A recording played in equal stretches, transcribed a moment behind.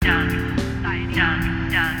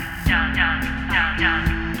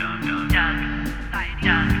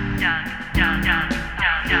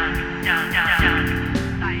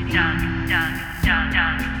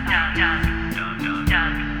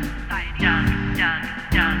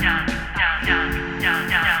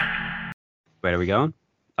Wait, are we going?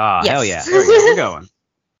 Ah, Yes. hell yeah. There we go. We're going.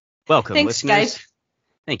 Welcome, Thanks, listeners. Skype.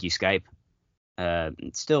 Thank you, Skype.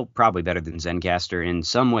 It's still probably better than Zencastr in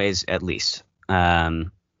some ways, at least.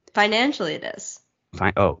 Financially, it is.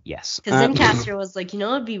 Fine. Oh, yes. Because Zencastr was like, it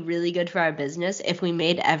would be really good for our business if we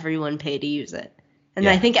made everyone pay to use it. And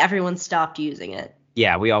Yeah. I think everyone stopped using it.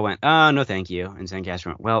 Yeah, we all went, oh, no, thank you. And Zencastr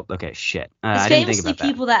went, well, okay, shit. Because I didn't think famously, about that.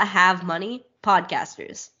 people that have money,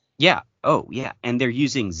 podcasters. Yeah. Oh, yeah. And they're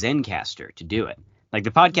using Zencastr to do it. Like,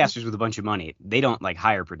 the podcasters with a bunch of money, they don't, like,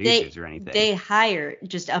 hire producers or anything. They hire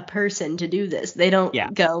just a person to do this. They don't Yeah.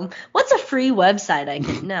 go, what's a free website I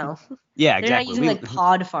can know? Yeah, They're not exactly. using, like,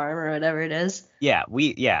 Pod Farm or whatever it is. Yeah,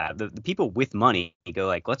 the people with money go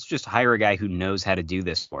like, let's just hire a guy who knows how to do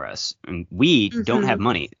this for us. And we don't have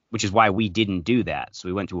money, which is why we didn't do that. So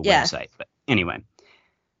we went to a website. But anyway,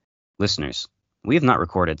 listeners, we have not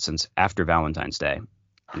recorded since after Valentine's Day.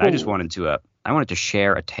 And I just wanted to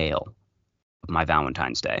share a tale of my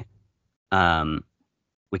Valentine's Day.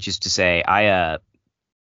 Which is to say, I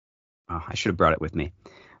should have brought it with me.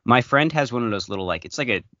 My friend has one of those little, like, it's like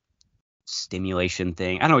a stimulation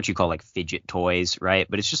thing. I don't know what you call, like, fidget toys, right?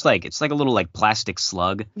 But it's just like, it's like a little, like, plastic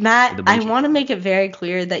slug. Matt, I want to make it very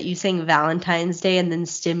clear that you saying Valentine's Day and then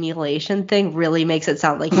stimulation thing really makes it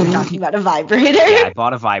sound like you're talking about a vibrator. Yeah, I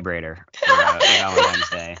bought a vibrator for Valentine's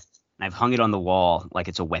Day, and I've hung it on the wall like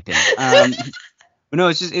it's a weapon. But no,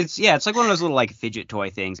 it's like one of those little, like, fidget toy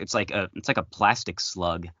things. It's like a plastic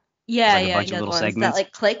slug. Yeah, like a bunch of little segments. That,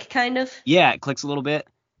 like, click, kind of. Yeah, it clicks a little bit.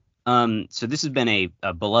 So this has been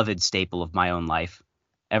a beloved staple of my own life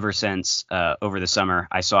ever since over the summer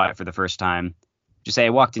I saw it for the first time. Just say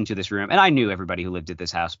I walked into this room, and I knew everybody who lived at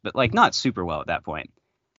this house, but, like, not super well at that point.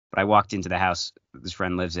 But I walked into the house this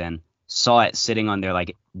friend lives in, saw it sitting on their,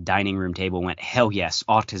 like, dining room table, went, hell yes,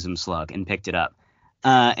 autism slug, and picked it up.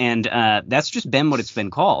 And that's just been what it's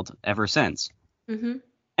been called ever since. Mm-hmm.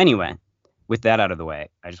 Anyway, with that out of the way,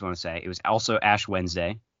 I just want to say it was also Ash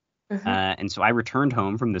Wednesday. And so I returned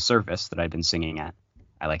home from the service that I'd been singing at.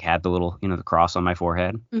 I, like, had the little, the cross on my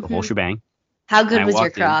forehead, the whole shebang. How good was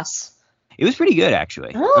your cross? It was pretty good,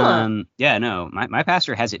 actually. Oh. Yeah, no, my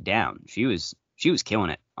pastor has it down. She was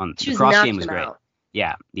killing it. The Was cross game was knocking great. out.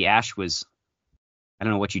 Yeah, the ash was, I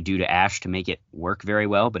don't know what you do to ash to make it work very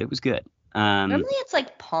well, but it was good. Normally it's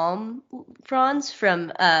like palm fronds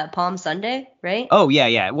from Palm Sunday, right? Oh, yeah,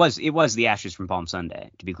 it was the ashes from Palm Sunday,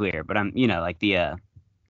 to be clear. But I'm, like the,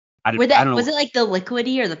 I don't know. Was it like the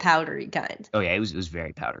liquidy or the powdery kind? Oh yeah, it was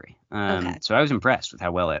very powdery. Okay. So I was impressed with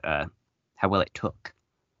how well it took.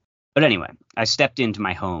 But anyway, I stepped into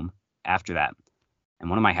my home after that, and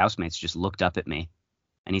one of my housemates just looked up at me,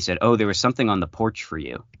 and he said, "Oh, there was something on the porch for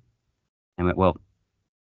you." I went, "Well,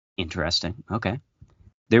 interesting. Okay."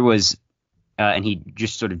 There was, and he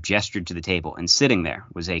just sort of gestured to the table, and sitting there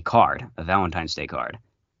was a card, a Valentine's Day card,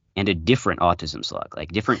 and a different autism slug,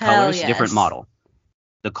 like different colors, yes. different model.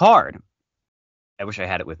 The card, I wish I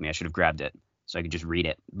had it with me. I should have grabbed it so I could just read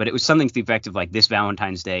it. But it was something to the effect of, like, this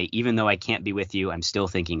Valentine's Day, even though I can't be with you, I'm still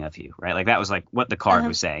thinking of you, right? Like, that was, like, what the card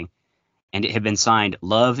was saying. And it had been signed,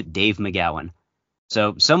 Love, Dave McGowan.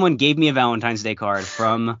 So someone gave me a Valentine's Day card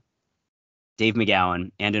from Dave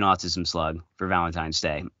McGowan and an autism slug for Valentine's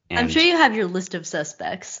Day. And, I'm sure you have your list of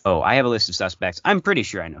suspects. Oh, I have a list of suspects. I'm pretty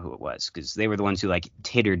sure I know who it was because they were the ones who, like,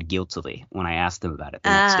 tittered guiltily when I asked them about it the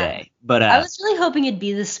next day. But I was really hoping it'd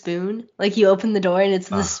be the spoon. Like, you open the door and it's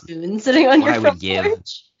the spoon sitting on your front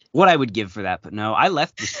porch. What I would give for that, but no, I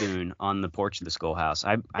left the spoon on the porch of the schoolhouse.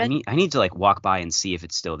 I need to, like, walk by and see if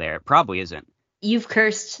it's still there. It probably isn't. You've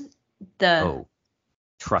cursed the. Oh,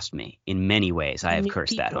 trust me. In many ways, I have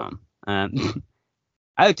cursed people. that home.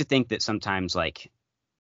 I like to think that sometimes, like,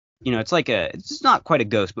 it's not quite a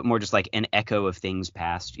ghost, but more just like an echo of things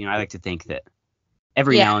past. I like to think that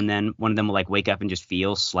every now and then one of them will, like, wake up and just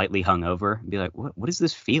feel slightly hungover and be like, what is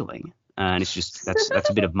this feeling? And it's just,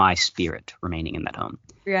 that's a bit of my spirit remaining in that home.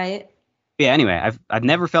 Right. Yeah. Anyway, I've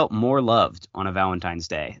never felt more loved on a Valentine's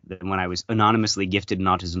Day than when I was anonymously gifted an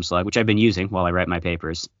autism slug, which I've been using while I write my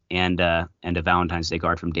papers, and a Valentine's Day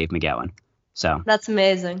card from Dave McGowan. So that's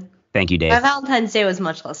amazing. Thank you, Dave. My Valentine's Day was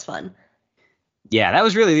much less fun. Yeah, that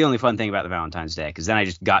was really the only fun thing about the Valentine's Day, because then I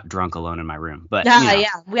just got drunk alone in my room. But yeah,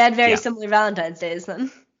 we had very similar Valentine's Days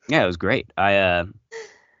then. Yeah, it was great. I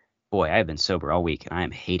have been sober all week, and I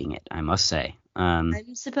am hating it, I must say.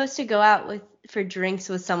 I'm supposed to go out for drinks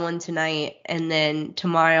with someone tonight, and then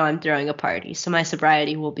tomorrow I'm throwing a party, so my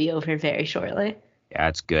sobriety will be over very shortly. Yeah,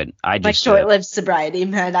 it's good. My short-lived sobriety,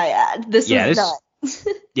 might I add. This was not.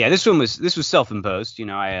 Yeah, this was self-imposed.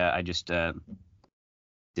 I just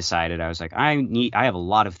decided I was like, I have a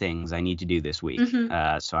lot of things I need to do this week.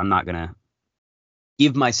 Mm-hmm. So I'm not going to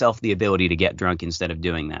give myself the ability to get drunk instead of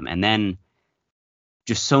doing them. And then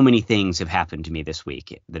just so many things have happened to me this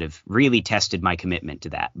week that have really tested my commitment to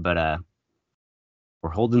that. But we're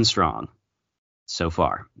holding strong so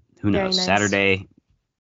far. Who knows? Nice. Saturday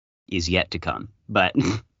is yet to come. But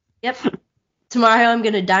yep. Tomorrow I'm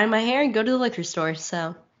going to dye my hair and go to the liquor store.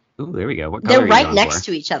 So. Ooh, there we go. What color They're are you right going next for?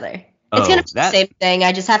 to each other. Oh, it's going to be the same thing.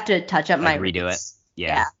 I just have to touch up my redo roots. it.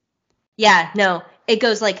 Yeah. Yeah, no. It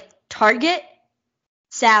goes like Target,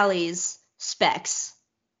 Sally's, Specs.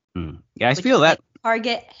 Yeah, I feel that. Like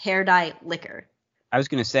Target, hair dye, liquor. I was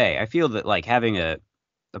going to say, I feel that like having a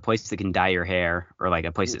place that can dye your hair or like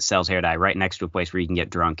a place that sells hair dye right next to a place where you can get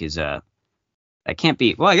drunk is that can't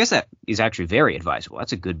be. Well, I guess that is actually very advisable.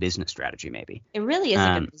 That's a good business strategy, maybe. It really is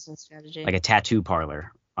a good business strategy. Like a tattoo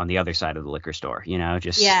parlor on the other side of the liquor store,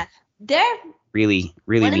 just they're really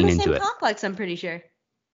lean into it. Complex, I'm pretty sure.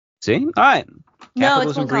 See, all right.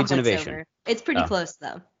 Capitalism breeds innovation. Over. It's pretty close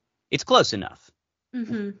though. It's close enough.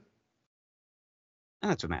 Mm-hmm.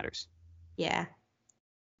 That's what matters. Yeah.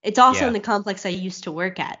 It's also in the complex I used to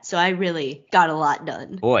work at, so I really got a lot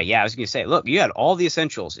done. Boy, yeah, I was going to say, look, you had all the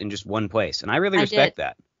essentials in just one place, and I really respect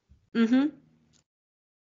that. Mm-hmm.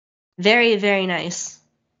 Very, very nice.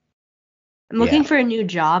 I'm looking for a new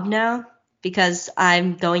job now because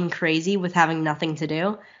I'm going crazy with having nothing to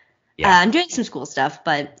do. Yeah. I'm doing some school stuff,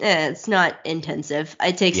 but it's not intensive.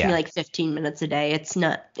 It takes me like 15 minutes a day. It's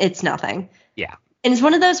nothing. Yeah. And it's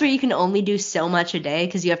one of those where you can only do so much a day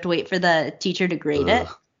because you have to wait for the teacher to grade it.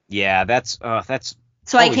 Yeah, that's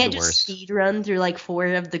so I can't just speed run through like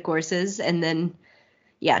 4 of the courses and then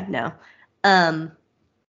no.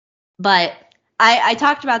 But I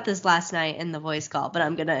talked about this last night in the voice call, but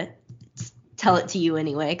I'm gonna tell it to you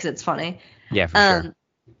anyway because it's funny. Yeah, for sure.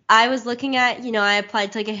 I was looking at, I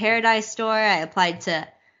applied to like a hair dye store. I applied to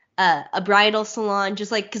a bridal salon,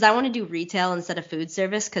 just like because I want to do retail instead of food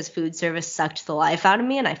service because food service sucked the life out of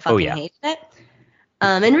me and I fucking hated it.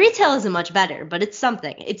 And retail isn't much better, but it's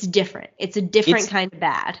something. It's different. It's a different kind of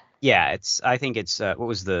bad. Yeah, I think it's what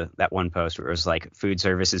was that one post where it was like food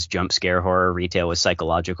service is jump scare horror, retail was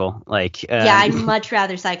psychological. Like I'd much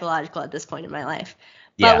rather psychological at this point in my life.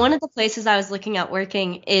 But one of the places I was looking at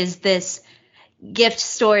working is this gift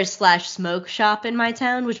store / smoke shop in my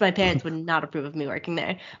town, which my parents would not approve of me working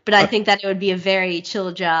there. But I think that it would be a very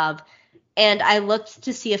chill job. And I looked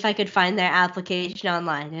to see if I could find their application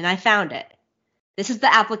online, and I found it. This is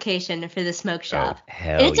the application for the smoke shop. Oh,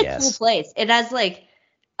 hell and it's yes. a cool place. It has like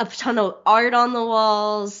a ton of art on the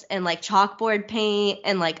walls and like chalkboard paint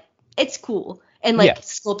and like it's cool. And like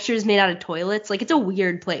sculptures made out of toilets. Like it's a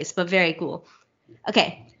weird place, but very cool.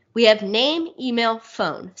 Okay. We have name, email,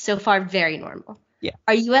 phone. So far, very normal. Yeah.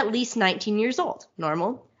 Are you at least 19 years old?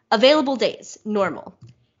 Normal. Available days? Normal.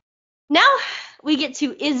 Now we get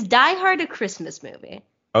to, is Die Hard a Christmas movie?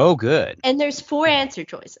 Oh, good. And there's 4 answer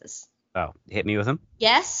choices. Oh, hit me with them?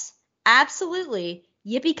 Yes, absolutely,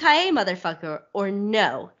 yippee-ki-yay, motherfucker, or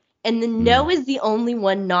no. And the no is the only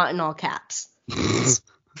one not in all caps. So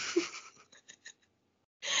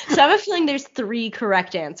I have a feeling there's 3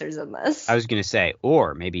 correct answers in this. I was going to say,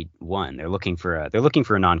 or maybe 1. They're looking for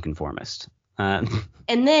a nonconformist. And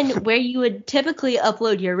then where you would typically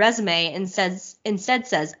upload your resume instead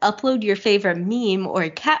says upload your favorite meme or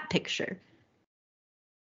cat picture.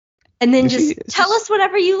 And then just tell us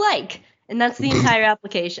whatever you like. And that's the entire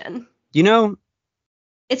application.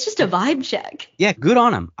 It's just a vibe check. Yeah, good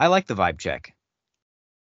on them. I like the vibe check.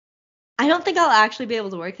 I don't think I'll actually be able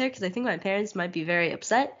to work there because I think my parents might be very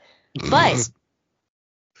upset. But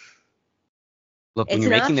look, when you're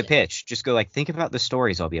making the pitch, just go like, think about the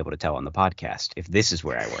stories I'll be able to tell on the podcast if this is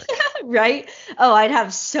where I work. Right? Oh, I'd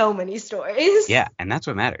have so many stories. Yeah, and that's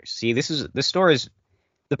what matters. See, the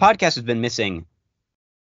podcast has been missing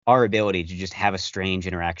our ability to just have a strange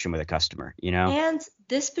interaction with a customer, And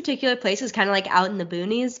this particular place is kind of like out in the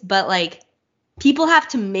boonies, but like people have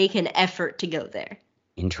to make an effort to go there.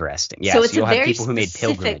 Interesting. Yeah, so it's you'll a have very people who made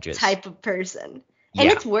pilgrimages. Type of person. And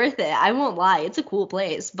it's worth it. I won't lie. It's a cool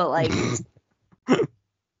place, but like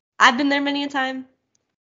I've been there many a time.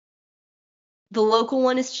 The local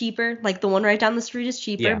one is cheaper. Like the one right down the street is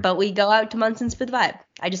cheaper, but we go out to Munson's for the vibe.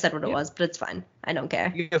 I just said what it was, but it's fine. I don't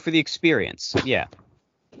care. You go for the experience. Yeah.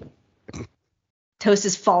 Toast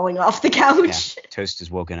is falling off the couch. Yeah, Toast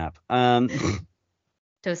is woken up.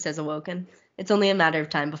 Toast has awoken. It's only a matter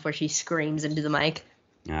of time before she screams into the mic.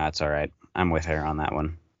 That's all right. I'm with her on that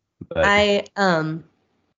one. But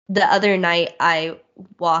the other night I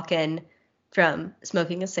walk in from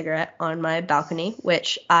smoking a cigarette on my balcony,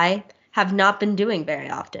 which I have not been doing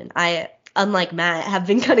very often. I unlike Matt, have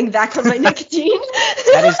been cutting back on my nicotine.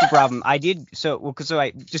 That is the problem. I did so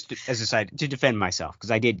I just as a side to defend myself,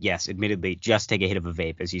 because I did, yes, admittedly, just take a hit of a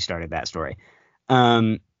vape as you started that story.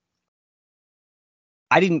 I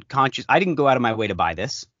didn't go out of my way to buy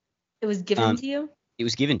this. It was given to you? It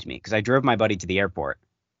was given to me because I drove my buddy to the airport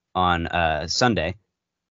on Sunday,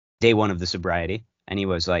 day one of the sobriety, and he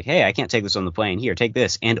was like, "Hey, I can't take this on the plane. Here, take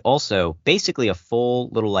this," and also basically a full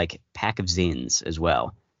little like pack of Zins as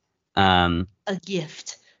well. A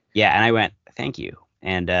gift. Yeah, and I went, "Thank you."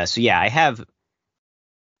 And so yeah, I have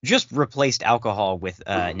just replaced alcohol with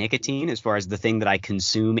nicotine as far as the thing that I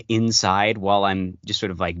consume inside while I'm just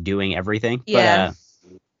sort of like doing everything. Yeah.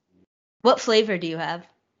 But, what flavor do you have?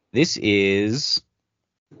 This is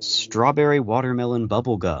strawberry watermelon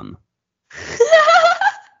bubble gum.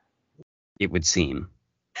 It would seem.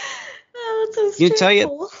 Oh, that's so you tell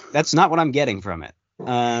you, that's not what I'm getting from it.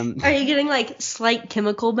 Are you getting like slight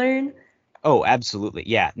chemical burn? Oh, absolutely.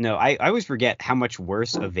 Yeah. No, I always forget how much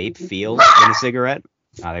worse a vape feels than a cigarette.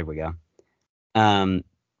 Oh, there we go.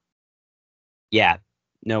 Yeah.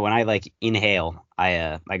 No, when I like inhale,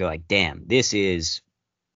 I go like, damn, this is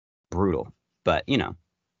brutal. But, you know,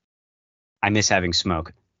 I miss having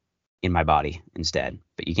smoke in my body instead.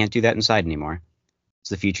 But you can't do that inside anymore. It's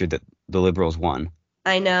the future that the liberals won.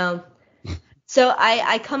 I know. So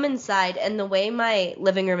I come inside, and the way my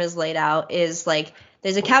living room is laid out is like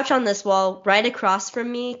there's a couch on this wall. Right across from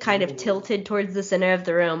me, kind of tilted towards the center of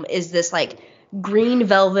the room, is this like green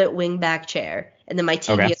velvet wingback chair. And then my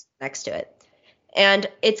TV is next to it. And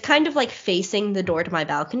it's kind of like facing the door to my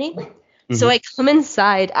balcony. Mm-hmm. So I come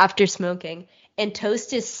inside after smoking, and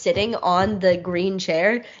Toast is sitting on the green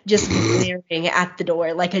chair, just glaring at the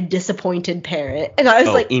door like a disappointed parent. And I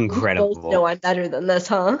was like, incredible. You both know I'm better than this,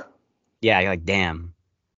 huh? Yeah, you're like, damn.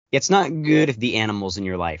 It's not good if the animals in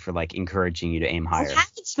your life are like encouraging you to aim higher. I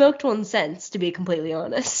haven't smoked one since, to be completely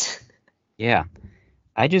honest. Yeah.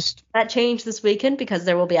 That changed this weekend because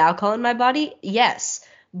there will be alcohol in my body? Yes.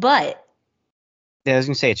 But yeah, I was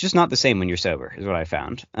going to say, it's just not the same when you're sober, is what I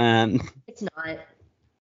found. It's not.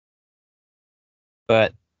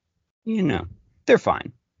 But, you know, they're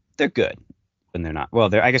fine. They're good when they're not.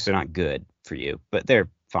 Well, I guess they're not good for you, but they're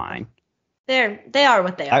fine. They are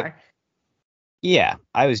what they are. Yeah.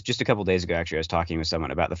 I was just a couple days ago, actually, I was talking with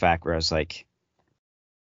someone about the fact where I was like,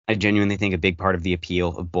 I genuinely think a big part of the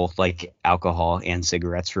appeal of both like alcohol and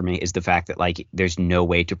cigarettes for me is the fact that like there's no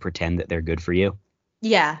way to pretend that they're good for you.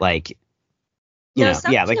 Yeah. Like, you know,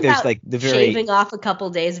 yeah, like there's like the very shaving off a couple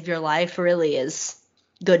days of your life really is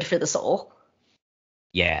good for the soul.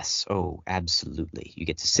 Yes. Oh, absolutely. You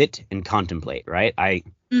get to sit and contemplate, right?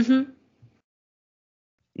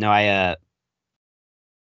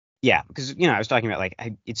 Yeah, because, you know, I was talking about like,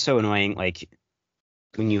 it's so annoying, like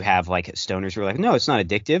when you have like stoners who are like, no, it's not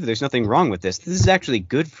addictive. There's nothing wrong with this. This is actually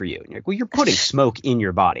good for you. And you're like, well, you're putting smoke in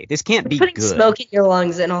your body. This can't be good. Putting smoke in your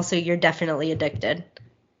lungs, and also you're definitely addicted.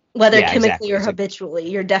 Whether chemically or habitually,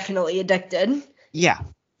 you're definitely addicted. Yeah. And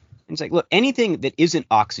it's like, look, anything that isn't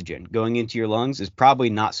oxygen going into your lungs is probably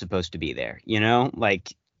not supposed to be there, you know?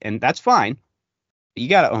 Like, and that's fine. But you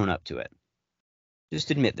got to own up to it.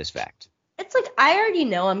 Just admit this fact. It's like, I already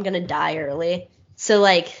know I'm going to die early. So,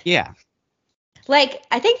 like... Yeah. Like,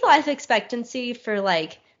 I think the life expectancy for,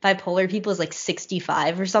 like, bipolar people is, like,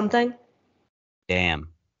 65 or something. Damn.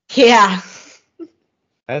 Yeah.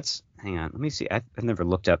 Hang on, let me see. I've never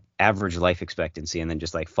looked up average life expectancy and then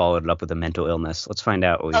just, like, followed it up with a mental illness. Let's find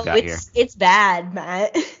out what we've got here. It's bad,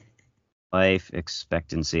 Matt. Life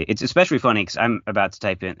expectancy. It's especially funny because I'm about to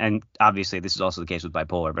type in, and obviously this is also the case with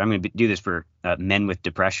bipolar, but I'm going to do this for men with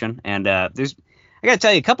depression. And I got to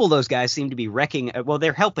tell you, a couple of those guys seem to be wrecking. Well,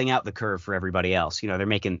 they're helping out the curve for everybody else. You know,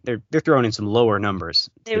 they're throwing in some lower numbers.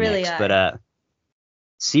 They really are. But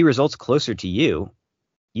see results closer to you.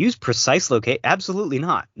 Use precise locate. Absolutely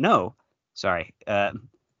not. No. Sorry. For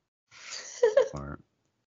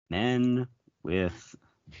men with.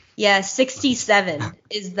 Yeah, 67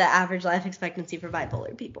 is the average life expectancy for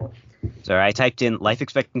bipolar people. Sorry, I typed in life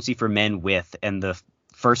expectancy for men with, and the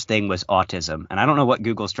first thing was autism, and I don't know what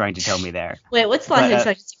Google's trying to tell me there. Wait, what's life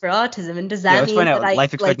expectancy for autism, and does that mean that I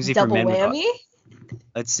life expectancy like double for men whammy?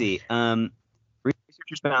 Let's see.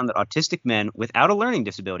 Researchers found that autistic men without a learning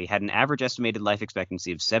disability had an average estimated life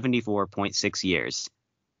expectancy of 74.6 years.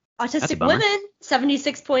 Autistic women,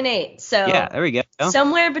 76.8. So yeah, there we go.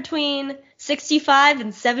 Somewhere between 65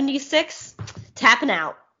 and 76, tapping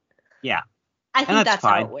out. Yeah. I think that's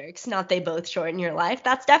how it works. Not they both shorten your life.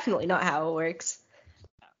 That's definitely not how it works.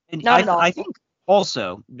 And not at all. I think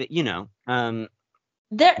also that, you know,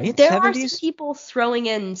 there are some people throwing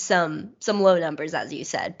in some low numbers, as you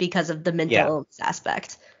said, because of the mental illness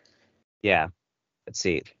aspect. Yeah. Let's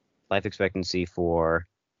see. Life expectancy for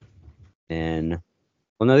men.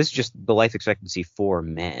 Well, no, this is just the life expectancy for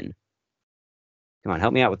men. Come on,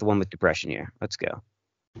 help me out with the one with depression here. Let's go.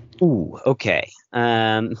 Ooh, okay.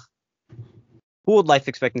 Pooled life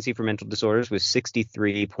expectancy for mental disorders was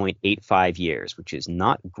 63.85 years, which is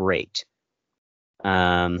not great.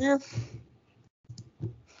 Well,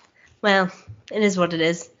 it is what it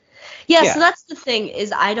is. Yeah, so that's the thing,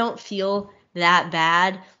 is I don't feel that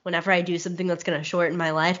bad whenever I do something that's going to shorten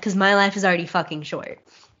my life, because my life is already fucking short.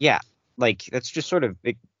 Yeah, like, that's just sort of,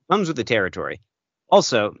 it comes with the territory.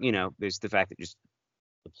 Also, there's the fact that just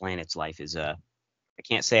the planet's life is, I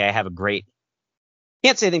can't say I have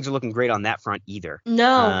can't say things are looking great on that front either.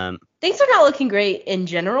 No, things are not looking great in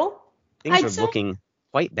general. Things are looking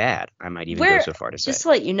quite bad, I might even go so far to say. Just to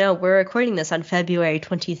let you know, we're recording this on February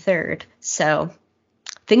 23rd, so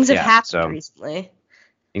things have happened recently.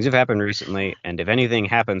 Things have happened recently, and if anything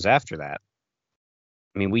happens after that,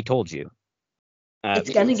 I mean, we told you. It's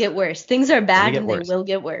going to get worse. Things are bad and they will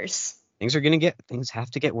get worse. Things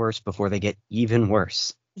have to get worse before they get even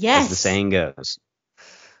worse. Yes. As the saying goes.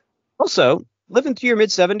 Also, living through your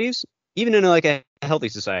mid-70s, even in like a healthy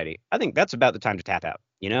society, I think that's about the time to tap out,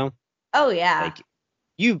 Oh, yeah. Like,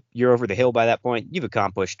 you're over the hill by that point. You've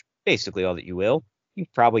accomplished basically all that you will.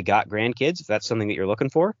 You've probably got grandkids, if that's something that you're looking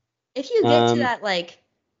for. If you get to that,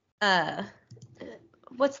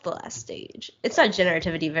 what's the last stage? It's not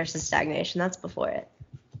generativity versus stagnation. That's before it.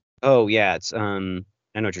 Oh, yeah. It's, I know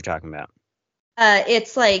what you're talking about.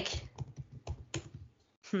 It's like,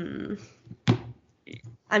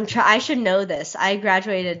 I should know this. I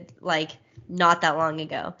graduated, not that long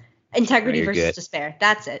ago. Integrity versus despair.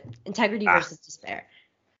 That's it. Integrity versus despair.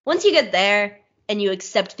 Once you get there and you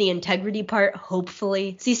accept the integrity part,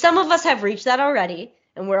 hopefully. See, some of us have reached that already,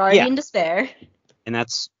 and we're already in despair. And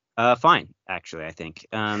that's fine, actually, I think.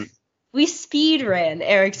 We speed ran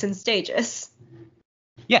Erickson's stages.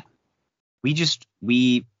 Yeah. We just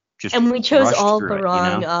and we chose all the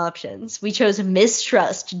wrong options. We chose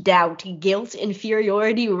mistrust, doubt, guilt,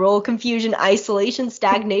 inferiority, role confusion, isolation,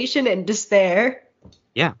 stagnation, and despair.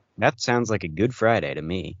 Yeah, that sounds like a good Friday to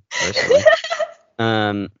me, personally.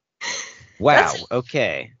 Wow.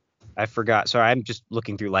 Okay. I forgot. Sorry, I'm just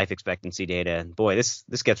looking through life expectancy data, and boy, this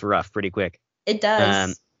gets rough pretty quick. It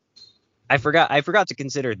does. I forgot to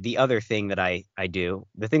consider the other thing that I do.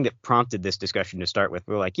 The thing that prompted this discussion to start with.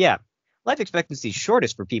 We're like, yeah, life expectancy is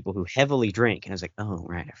shortest for people who heavily drink. And I was like, oh,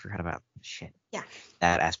 right, I forgot about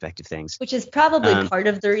that aspect of things. Which is probably part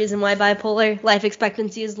of the reason why bipolar life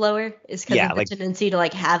expectancy is lower, is because of the tendency to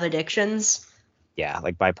have addictions. Yeah,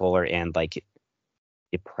 like bipolar and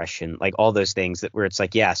depression, like all those things where it's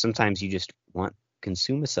like, yeah, sometimes you just want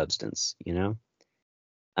consume a substance,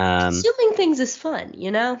 Consuming things is fun,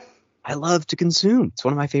 I love to consume. It's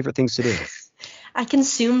one of my favorite things to do. I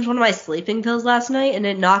consumed one of my sleeping pills last night, and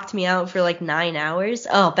it knocked me out for 9 hours.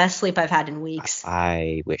 Oh, best sleep I've had in weeks.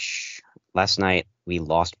 I wish. Last night, we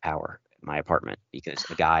lost power at my apartment because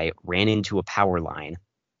a guy ran into a power line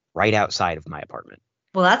right outside of my apartment.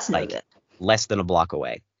 Well, that's no good. Less than a block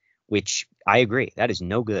away, which I agree. That is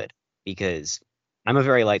no good because I'm a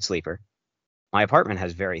very light sleeper. My apartment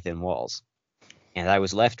has very thin walls, and I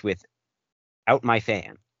was left without my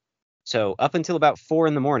fan. So up until about 4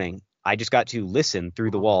 a.m, I just got to listen through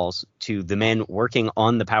the walls to the men working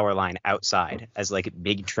on the power line outside as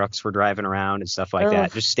big trucks were driving around and stuff like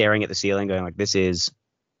that, just staring at the ceiling going this is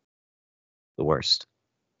the worst.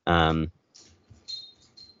 It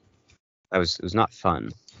was not fun.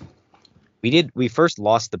 We first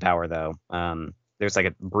lost the power though. There's a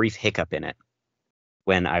brief hiccup in it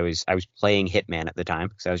when I was playing Hitman at the time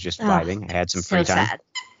because I was just vibing. I had some free time. Sad.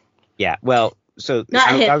 Yeah, well, so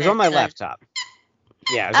I was on my laptop.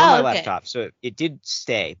 Yeah, it was on my laptop, so it did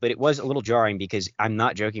stay, but it was a little jarring because I'm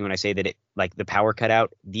not joking when I say that it the power cut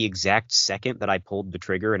out the exact second that I pulled the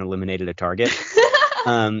trigger and eliminated a target.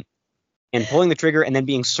 And pulling the trigger and then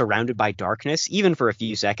being surrounded by darkness, even for a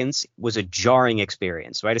few seconds, was a jarring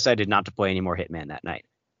experience. So I decided not to play any more Hitman that night.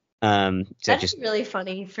 That's really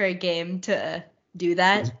funny for a game to do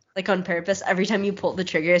that, on purpose. Every time you pull the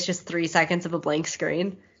trigger, it's just 3 seconds of a blank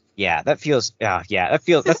screen. Yeah, that's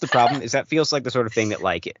the problem, is that feels like the sort of thing that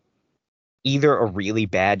either a really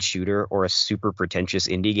bad shooter or a super pretentious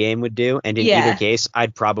indie game would do. And in either case,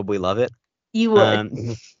 I'd probably love it. You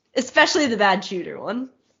would. Especially the bad shooter one.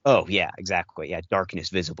 Oh, yeah, exactly. Yeah, darkness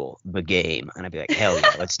visible, the game. And I'd be like, hell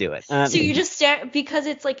yeah, let's do it. So you just stare, because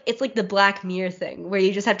it's like the Black Mirror thing, where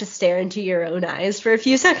you just have to stare into your own eyes for a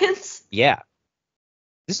few seconds. Yeah.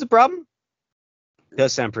 This is the problem? It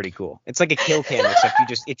does sound pretty cool. It's like a kill cam, except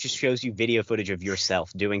it just shows you video footage of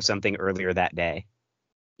yourself doing something earlier that day.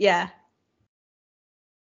 Yeah.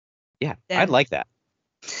 Yeah, I'd like that.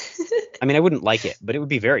 I mean, I wouldn't like it, but it would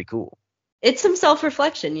be very cool. It's some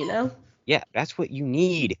self-reflection, you know? Yeah, that's what you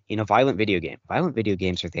need in a violent video game. Violent video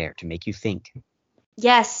games are there to make you think.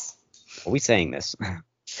 Yes. Always saying this.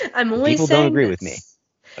 I'm always people saying don't agree this. with me,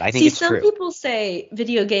 but I think it's some true. People say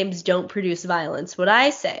video games don't produce violence. What I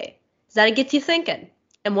say is that it gets you thinking.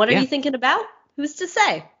 And what are you thinking about? Who's to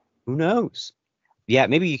say? Who knows? Yeah,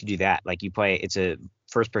 maybe you could do that. Like you play, it's a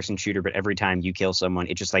first-person shooter, but every time you kill someone,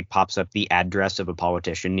 it just like pops up the address of a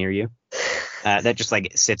politician near you. That just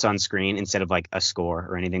like sits on screen instead of like a score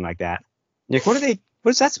or anything like that. Like, what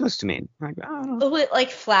is that supposed to mean? Like, I don't know. Oh, it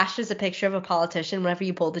like flashes a picture of a politician whenever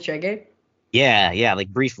you pull the trigger. Yeah, like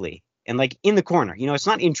briefly. And like in the corner, it's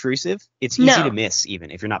not intrusive. It's easy to miss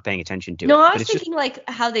even if you're not paying attention to it. No, I was thinking like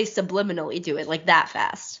how they subliminally do it, like that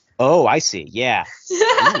fast. Oh, I see. Yeah.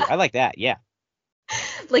 Ooh, I like that. Yeah.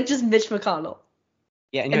 Like just Mitch McConnell.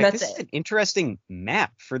 Yeah, and like, this is an interesting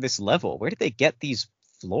map for this level. Where did they get these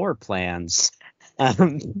floor plans?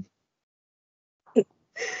 Oh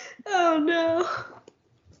no.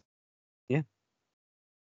 Yeah.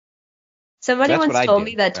 Somebody once told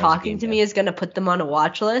me that talking to me is going to put them on a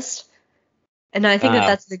watch list. And I think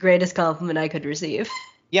that's the greatest compliment I could receive.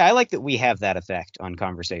 Yeah, I like that we have that effect on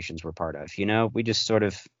conversations we're part of. We just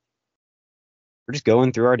we're just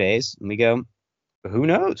going through our days and we go, who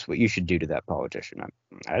knows what you should do to that politician?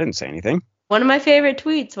 I didn't say anything. One of my favorite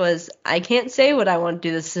tweets was, I can't say what I want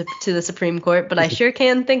to do to the Supreme Court, but I sure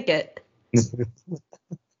can think it.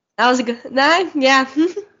 That was a good, yeah.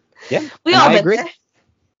 Yeah. We all been there.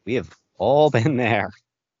 We have all been there.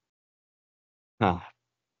 Huh.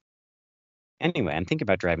 Anyway, I'm thinking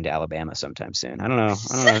about driving to Alabama sometime soon. I don't know.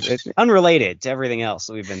 It's unrelated to everything else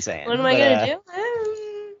that we've been saying. What am I going to do?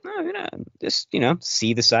 Just,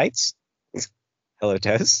 see the sights. Hello,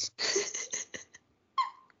 Toast.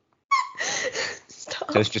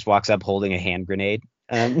 Toast just walks up holding a hand grenade.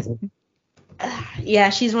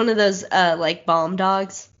 Yeah, she's one of those, like, bomb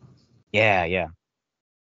dogs. Yeah.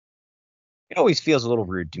 It always feels a little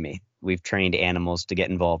rude to me. We've trained animals to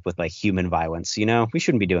get involved with, like, human violence. We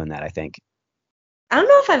shouldn't be doing that, I think. I don't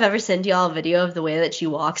know if I've ever sent y'all a video of the way that she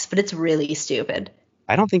walks, but it's really stupid.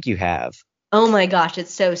 I don't think you have. Oh my gosh,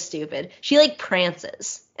 it's so stupid. She like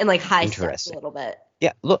prances and like high steps a little bit.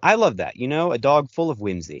 Yeah, look, I love that. A dog full of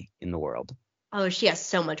whimsy in the world. Oh, she has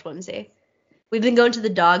so much whimsy. We've been going to the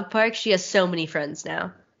dog park. She has so many friends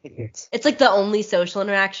now. It's like the only social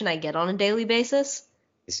interaction I get on a daily basis.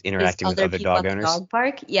 Is interacting with other dog owners. Dog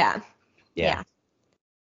park, yeah.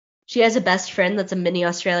 She has a best friend that's a mini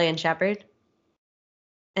Australian Shepherd.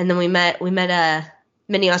 And then we met a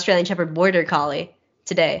mini Australian Shepherd border collie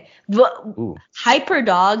today. Hyper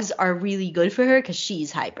dogs are really good for her because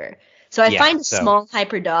she's hyper. So I find a small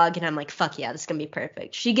hyper dog and I'm like, fuck yeah, this is gonna be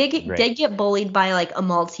perfect. She did get bullied by like a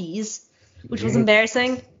Maltese, which was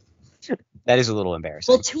embarrassing. That is a little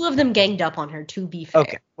embarrassing. Well, two of them ganged up on her, to be fair.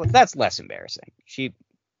 Okay, well that's less embarrassing. She,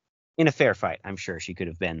 in a fair fight, I'm sure she could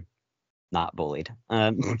have been not bullied.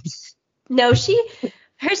 No,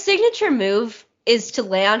 her signature move is to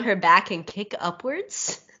lay on her back and kick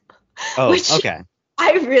upwards. Oh, okay.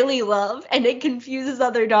 I really love, and it confuses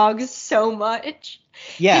other dogs so much.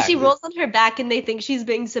 Yeah. Because she rolls on her back and they think she's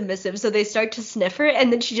being submissive, so they start to sniff her,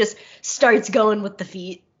 and then she just starts going with the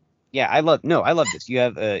feet. Yeah, I love this. You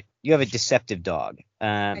have a deceptive dog.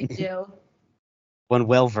 I do. One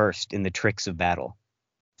well versed in the tricks of battle.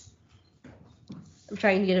 I'm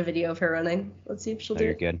trying to get a video of her running. Let's see if she'll do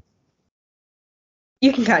you're it. Good.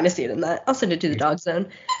 You can kind of see it in that. I'll send it to the dog zone.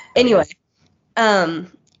 Anyway,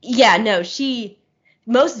 yeah, no,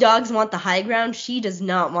 most dogs want the high ground. She does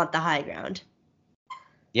not want the high ground.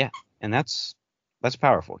 Yeah, and that's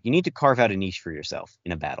powerful. You need to carve out a niche for yourself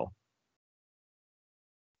in a battle.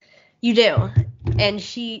 You do, and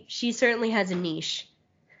she certainly has a niche.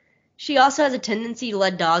 She also has a tendency to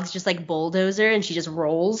let dogs just like bulldoze her, and she just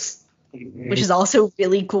rolls, which is also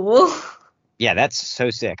really cool. Yeah, that's so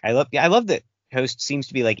sick. I love that. Host seems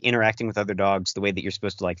to be like interacting with other dogs the way that you're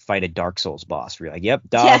supposed to like fight a Dark Souls boss. Where you're like, yep,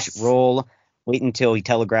 dodge, roll, wait until he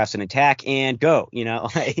telegraphs an attack, and go.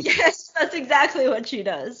 Yes, that's exactly what she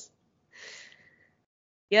does.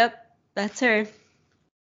 Yep, that's her.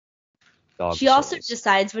 She also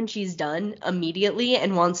decides when she's done immediately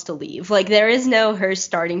and wants to leave. Like there is no her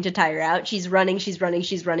starting to tire out. She's running.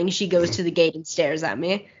 She goes to the gate and stares at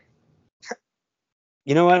me.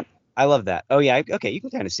 You know what? I love that. Oh, yeah. Okay, you can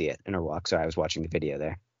kind of see it in her walk. Sorry, I was watching the video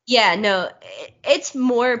there. Yeah, no, it's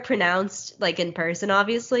more pronounced, like, in person,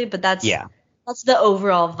 obviously, but that's the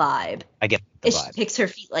overall vibe. I get the vibe. She picks her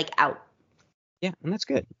feet, like, out. Yeah, and that's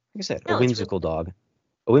good. Like I said, a whimsical dog.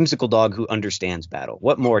 A whimsical dog who understands battle.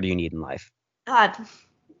 What more do you need in life?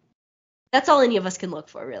 That's all any of us can look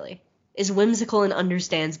for, really, is whimsical and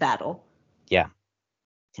understands battle. Yeah.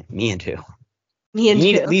 Me and two. Me and you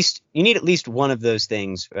need two. You need at least one of those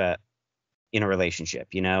things in a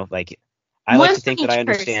relationship, you know? Like, I like to think that I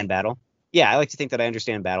understand battle. Yeah, I like to think that I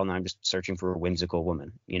understand battle, and I'm just searching for a whimsical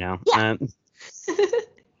woman, you know? Yeah.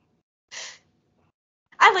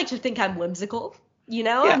 I like to think I'm whimsical, you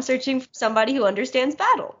know? Yeah. I'm searching for somebody who understands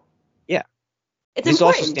battle. Yeah. It's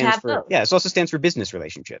important to have both. Yeah, it also stands for business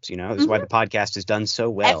relationships, you know? This is why the podcast has done so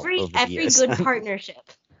well over the years. Every good partnership.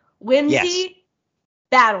 Whimsy,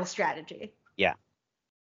 battle strategy. Yeah.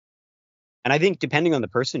 And I think depending on the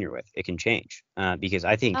person you're with, it can change. Because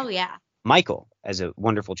I think Michael, as a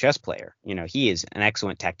wonderful chess player, you know, he is an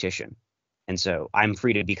excellent tactician. And so I'm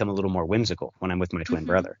free to become a little more whimsical when I'm with my twin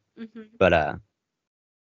brother. But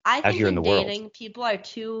I think in dating, people are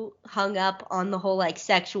too hung up on the whole like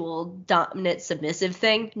sexual dominant submissive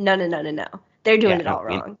thing. No. They're doing it all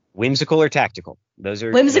wrong. Whimsical or tactical? Those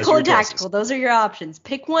are whimsical or tactical. Those are your options.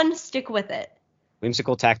 Pick one, stick with it.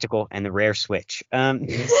 Whimsical, tactical, and the rare switch.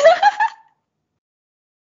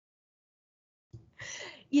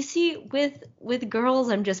 You see, with girls,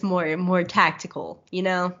 I'm just more tactical, you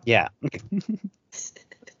know? Yeah.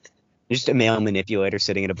 Just a male manipulator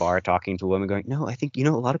sitting at a bar talking to a woman going, no, I think, you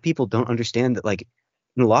know, a lot of people don't understand that, like,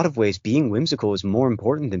 in a lot of ways, being whimsical is more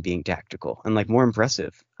important than being tactical and, like, more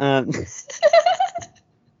impressive.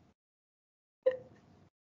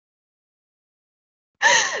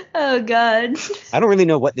 Oh, God. I don't really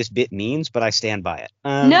know what this bit means, but I stand by it.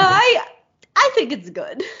 No, I think it's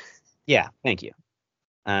good. Yeah, thank you.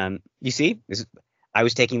 You see, I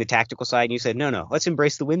was taking the tactical side, and you said, no, let's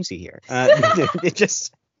embrace the whimsy here.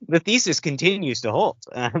 The thesis continues to hold.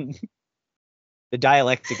 The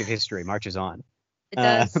dialectic of history marches on. It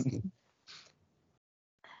does.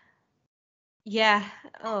 Yeah.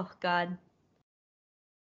 Oh, God.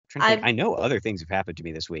 I know other things have happened to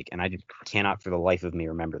me this week, and I just cannot for the life of me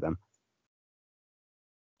remember them.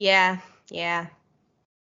 Yeah. I'm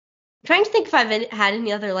trying to think if I've had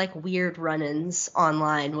any other, like, weird run-ins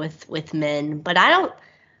online with men, but I don't.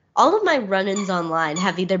 All of my run-ins online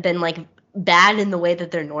have either been, like, bad in the way that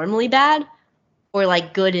they're normally bad, or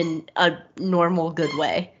like good in a normal good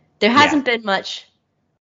way. There hasn't been much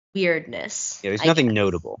weirdness. Yeah, there's nothing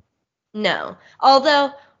notable. No.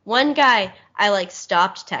 Although one guy I like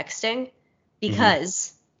stopped texting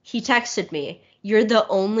because he texted me, "You're the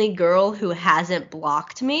only girl who hasn't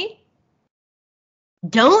blocked me."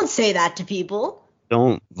 Don't say that to people.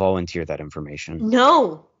 Don't volunteer that information.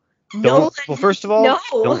 No. Well, first of all,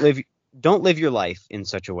 don't live your life in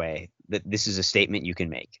such a way that this is a statement you can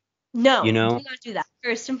make. No, do not do that.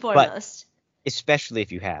 First and foremost. But especially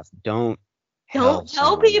if you have, don't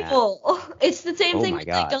tell people. That. It's the same thing with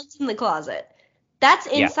like guns in the closet. That's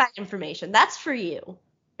inside information. That's for you.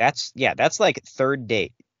 That's like third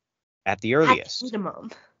date at the earliest. At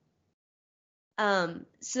minimum.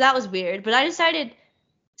 So that was weird, but I decided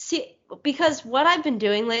because what I've been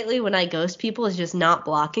doing lately when I ghost people is just not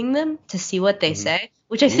blocking them to see what they say,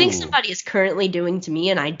 which I think somebody is currently doing to me,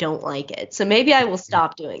 and I don't like it. So maybe I will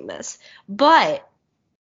stop doing this. But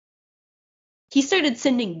he started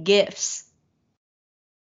sending gifts.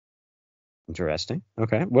 Interesting.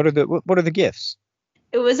 Okay. What are the gifts?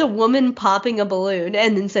 It was a woman popping a balloon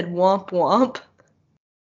and then said womp womp.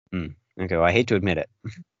 Okay. Well, I hate to admit it.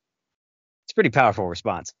 It's a pretty powerful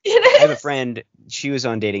response. I have a friend, she was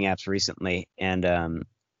on dating apps recently, and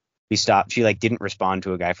we stopped. She like didn't respond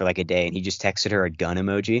to a guy for like a day, and he just texted her a gun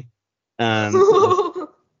emoji. And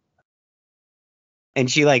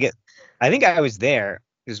she like, I think I was there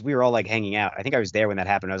because we were all like hanging out. I think I was there when that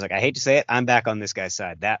happened. I was like, I hate to say it, I'm back on this guy's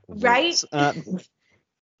side. That right?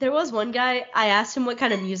 There was one guy, I asked him what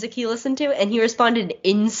kind of music he listened to, and he responded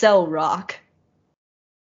incel rock.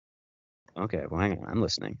 Okay, well, hang on. I'm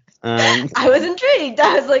listening. I was intrigued.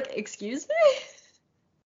 I was like, excuse me?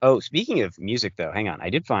 Oh, speaking of music, though, hang on. I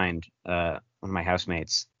did find one of my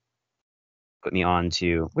housemates put me on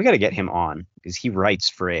to... We got to get him on, because he writes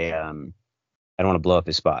for a... I don't want to blow up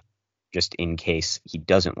his spot, just in case he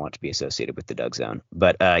doesn't want to be associated with the Doug Zone.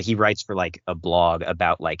 But he writes for, like, a blog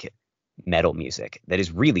about, like, metal music that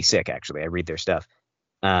is really sick, actually. I read their stuff.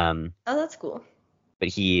 Oh, that's cool. But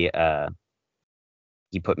he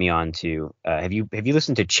put me on to have you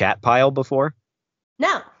listened to Chat Pile before?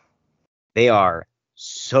 No. They are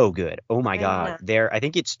so good. Oh my god. I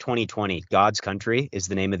think it's 2020. God's Country is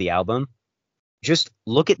the name of the album. Just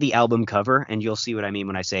look at the album cover and you'll see what I mean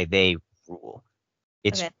when I say they rule.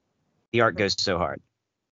 The art goes so hard.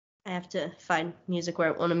 I have to find music where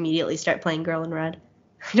it won't immediately start playing Girl in Red.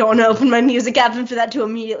 I don't want to open my music app and for that to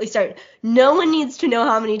immediately start. No one needs to know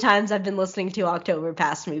how many times I've been listening to October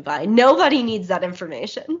Pass Me By. Nobody needs that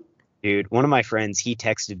information. Dude, one of my friends, he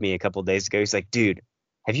texted me a couple days ago. He's like, dude,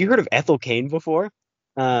 have you heard of Ethel Cain before?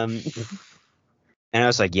 And I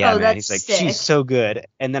was like, yeah, man. He's like, sick. She's so good.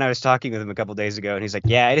 And then I was talking with him a couple days ago, and he's like,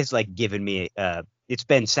 yeah, it has like given me, it's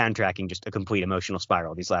been soundtracking just a complete emotional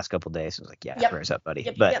spiral these last couple days. I was like, yeah, prayers up, buddy.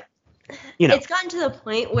 But, you know. It's gotten to the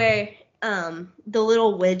point where the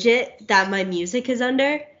little widget that my music is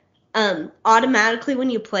under, automatically when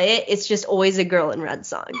you play it, it's just always a Girl in Red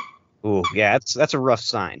song. Ooh, yeah, that's a rough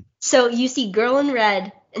sign. So you see Girl in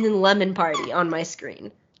Red and then Lemon Party on my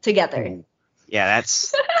screen together. Ooh. Yeah,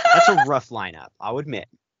 that's a rough lineup, I'll admit.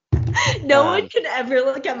 No one can ever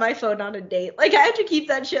look at my phone on a date. Like, I have to keep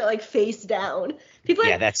that shit, like, face down. People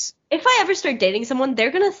are, if I ever start dating someone,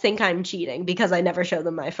 they're gonna think I'm cheating because I never show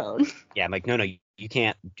them my phone. Yeah, I'm like, no, you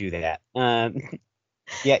can't do that.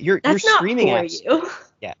 Yeah, your That's streaming not for apps. You.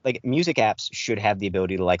 Yeah, like music apps should have the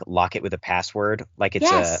ability to like lock it with a password, like it's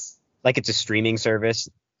a streaming service.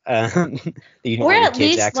 That you don't or want at your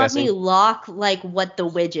kids least accessing. let me lock like what the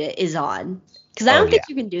widget is on, because I don't think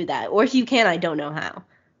you can do that. Or if you can, I don't know how.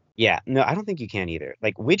 Yeah, no, I don't think you can either.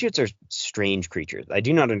 Like, widgets are strange creatures. I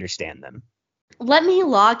do not understand them. Let me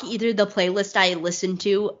lock either the playlist I listen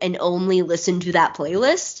to and only listen to that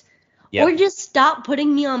playlist, or just stop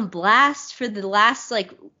putting me on blast for the last,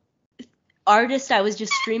 like, artist I was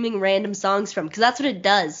just streaming random songs from, because that's what it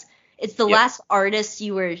does. It's the last artist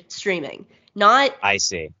you were streaming, not... I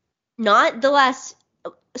see. Not the last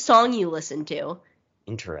song you listened to.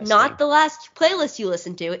 Interesting. Not the last playlist you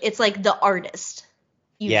listened to. It's, like, the artist.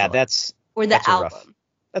 Yeah, that's... Or the album.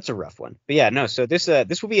 That's a rough one. But yeah, no, so this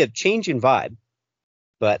will be a change in vibe,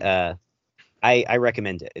 but I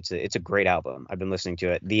recommend it. It's a great album. I've been listening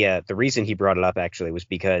to it. The reason he brought it up actually was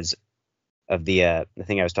because of the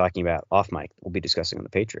thing I was talking about off mic. We'll be discussing on the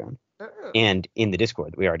Patreon and in the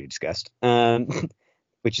Discord that we already discussed.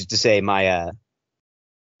 Which is to say my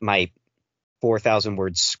 4,000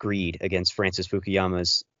 word screed against Francis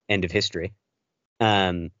Fukuyama's End of History.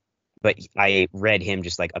 But I read him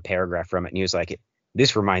just like a paragraph from it, and he was like,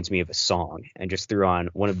 this reminds me of a song, and just threw on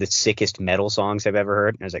one of the sickest metal songs I've ever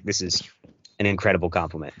heard. And I was like, this is an incredible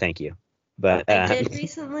compliment. Thank you. But I did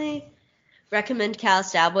recently recommend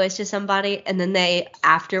Callous Boys to somebody, and then they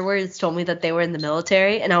afterwards told me that they were in the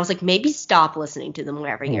military, and I was like, maybe stop listening to them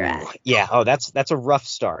wherever you're at. Yeah. Oh, that's a rough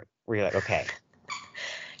start. Where you're like, okay.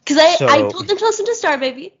 Because I told them to listen to Star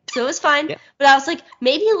Baby, so it was fine. Yeah. But I was like,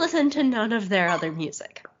 maybe listen to none of their other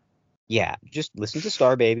music. Yeah, just listen to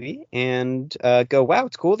Star Baby and go, wow,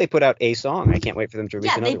 it's cool. They put out a song. I can't wait for them to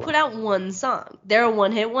release another one. Yeah, they put out one song. They're a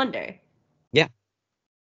one-hit wonder. Yeah.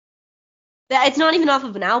 It's not even off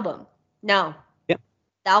of an album. No. Yep.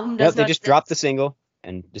 The album does not they just dropped the single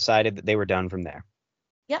and decided that they were done from there.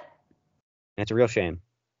 Yep. And it's a real shame.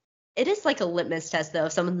 It is like a litmus test, though.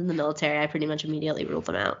 If someone's in the military, I pretty much immediately rule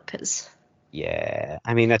them out, because... Yeah,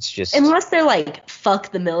 I mean, that's just... Unless they're like,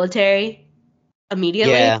 fuck the military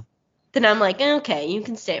immediately, then I'm like, okay, you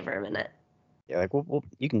can stay for a minute. Yeah, like, well,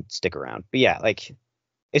 you can stick around. But yeah, like,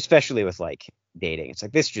 especially with, like, dating, it's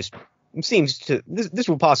like, this just seems to... This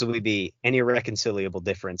will possibly be an irreconcilable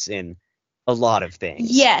difference in a lot of things.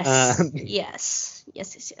 Yes.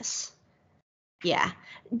 Yes. Yeah.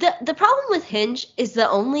 The problem with Hinge is the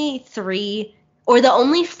only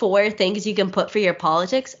 4 things you can put for your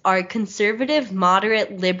politics are conservative,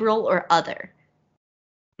 moderate, liberal, or other.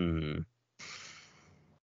 Mm.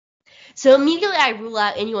 So immediately I rule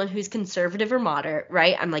out anyone who's conservative or moderate,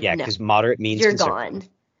 right? I'm like, no. Yeah, because moderate means you're gone.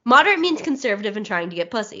 Moderate means conservative and trying to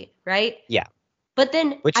get pussy, right? Yeah. But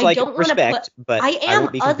then which, I don't want to put... But I am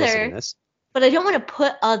won't be other, in this. but I don't want to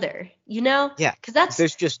put other, you know? Yeah. Because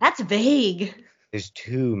that's vague. There's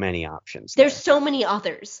too many options. There's so many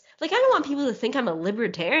others. Like, I don't want people to think I'm a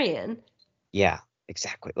libertarian. Yeah,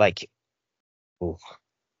 exactly. Like, ooh.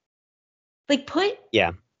 Like,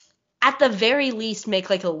 at the very least, make,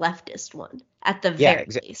 like, a leftist one. At the very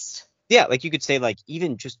least. Yeah, like, you could say, like,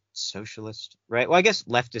 even just socialist, right? Well, I guess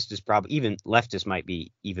leftist is probably, even leftist might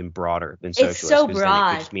be even broader than socialist. It's so broad. Then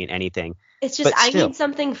it could just mean anything. It's just, I need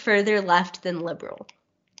something further left than liberal.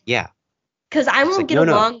 Yeah. Because I won't get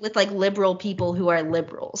along with, like, liberal people who are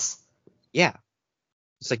liberals. Yeah.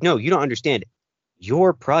 It's like, no, you don't understand.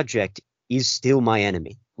 Your project is still my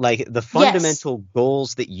enemy. Like, the fundamental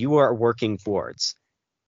goals that you are working towards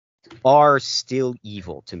are still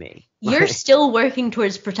evil to me. You're still working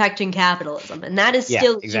towards protecting capitalism, and that is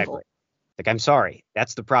still evil. Like, I'm sorry.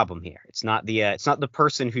 That's the problem here. It's not the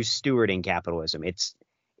person who's stewarding capitalism. It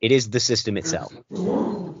is the system itself.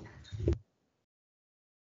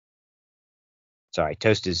 Sorry,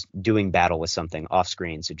 Toast is doing battle with something off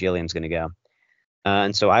screen, so Jillian's going to go.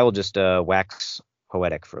 And so I will just wax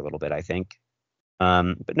poetic for a little bit, I think.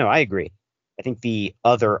 But no, I agree. I think the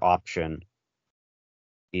other option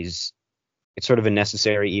is it's sort of a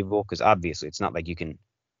necessary evil because obviously it's not like you can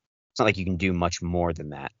do much more than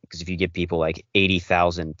that, because if you give people like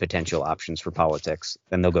 80,000 potential options for politics,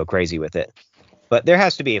 then they'll go crazy with it. But there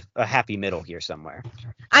has to be a happy middle here somewhere.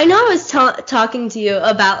 I know I was talking to you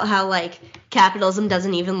about how like capitalism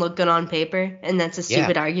doesn't even look good on paper, and that's a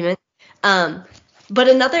stupid argument. But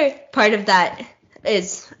another part of that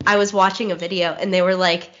is I was watching a video and they were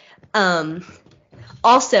like,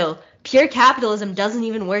 also pure capitalism doesn't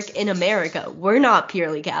even work in America. We're not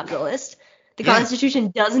purely capitalist. The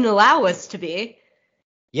Constitution doesn't allow us to be.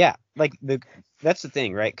 Yeah, like that's the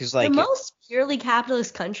thing, right? Because like the most purely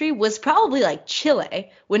capitalist country was probably like Chile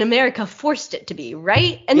when America forced it to be,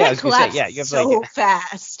 right? And that collapsed so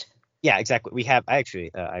fast. Yeah, exactly.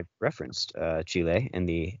 I referenced Chile in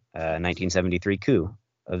the 1973 coup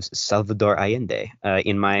of Salvador Allende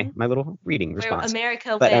in my little reading response. Where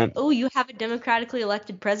America went, you have a democratically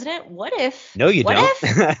elected president? What if? No, you don't.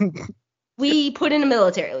 If we put in a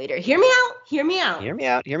military leader? Hear me out.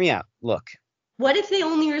 Look. What if they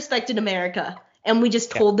only respected America and we just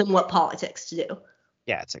told them what politics to do?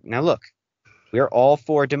 Yeah, it's like, now look, we're all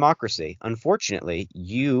for democracy. Unfortunately,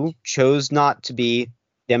 you chose not to be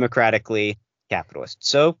democratically capitalist.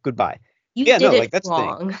 So goodbye. You did it that's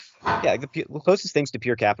wrong. The thing. Yeah, like the closest things to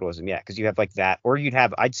pure capitalism, because you have like that, or you'd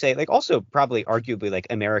have, I'd say, like also probably arguably like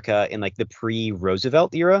America in like the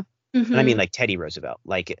pre-Roosevelt era. Mm-hmm. And I mean like Teddy Roosevelt,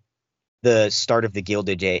 like the start of the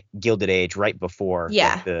Gilded Age right before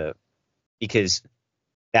because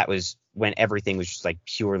that was when everything was just like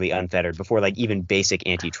purely unfettered, before like even basic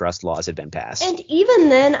antitrust laws had been passed. And even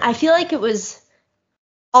then, I feel like it was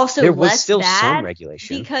also there was less still bad some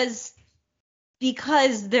regulation because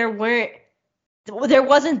there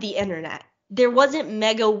wasn't the internet. There wasn't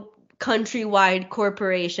mega countrywide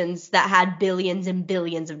corporations that had billions and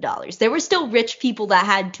billions of dollars. There were still rich people that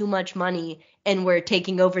had too much money and were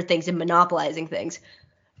taking over things and monopolizing things.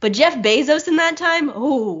 But Jeff Bezos in that time,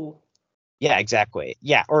 yeah, exactly.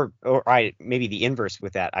 Yeah, or maybe the inverse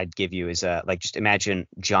with that I'd give you is like just imagine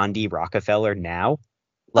John D. Rockefeller now.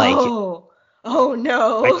 Like oh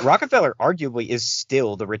no. Like, Rockefeller arguably is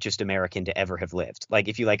still the richest American to ever have lived. Like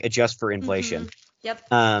if you like adjust for inflation. Mm-hmm. Yep.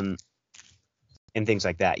 And things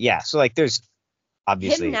like that. Yeah. So like there's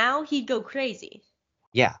obviously him now, he'd go crazy.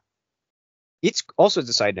 Yeah. It's also, as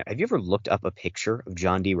a side note, have you ever looked up a picture of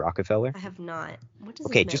John D. Rockefeller? I have not. What does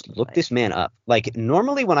just look this man up. Like,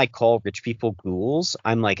 normally when I call rich people ghouls,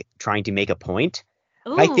 I'm like trying to make a point.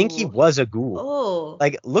 Ooh. I think he was a ghoul. Oh.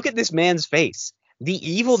 Like, look at this man's face. The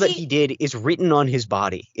evil that he did is written on his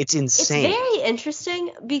body. It's insane. It's very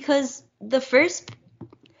interesting because it's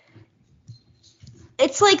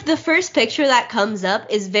like the first picture that comes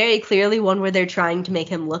up is very clearly one where they're trying to make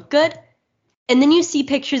him look good. And then you see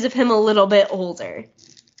pictures of him a little bit older.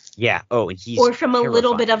 Yeah. Oh, and he's or from a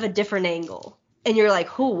little bit of a different angle. And you're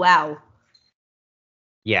like, oh, wow.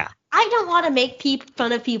 Yeah. I don't want to make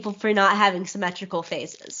fun of people for not having symmetrical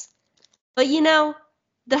faces. But,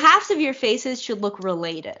 the halves of your faces should look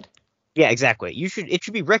related. Yeah, exactly. It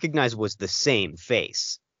should be recognizable as the same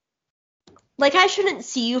face. Like, I shouldn't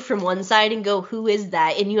see you from one side and go, who is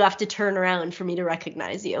that? And you have to turn around for me to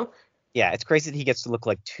recognize you. Yeah, it's crazy that he gets to look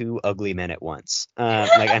like two ugly men at once.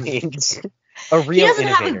 It's a real innovator. He doesn't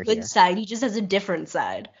have a good side. He just has a different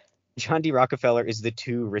side. John D. Rockefeller is the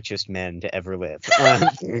two richest men to ever live. John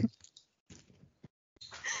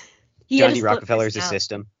D. Rockefeller is a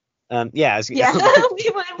system. We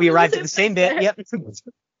arrived at the same bit. Yep.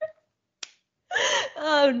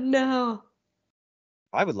 Oh, no.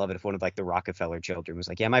 I would love it if one of like the Rockefeller children was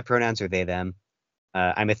like, yeah, my pronouns are they, them.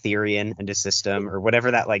 I'm a Therian and a system, or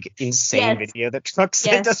whatever that like insane video that Truck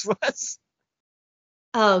sent us was.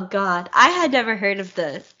 Oh God, I had never heard of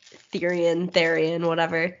the Therian,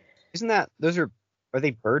 whatever. Isn't that are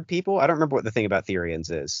they bird people? I don't remember what the thing about Therians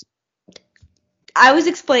is. I was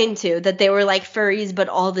explained to that they were like furries, but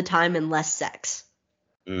all the time and less sex,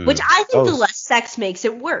 which I think the less sex makes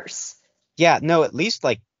it worse. Yeah, no, at least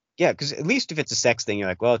because at least if it's a sex thing, you're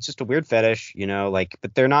like, well, it's just a weird fetish,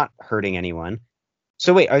 but they're not hurting anyone.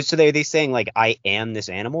 So wait, are they saying like I am this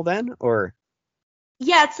animal then, or?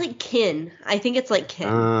 Yeah, it's like kin. I think it's like kin.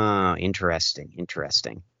 Oh, interesting.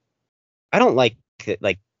 I don't like it.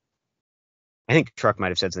 Like, I think Truck might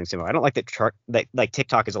have said something similar. I don't like that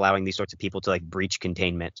TikTok is allowing these sorts of people to like breach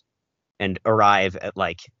containment and arrive at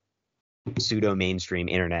like pseudo mainstream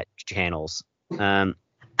internet channels.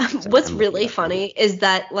 What's really funny is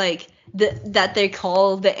that like that they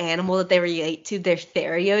call the animal that they relate to their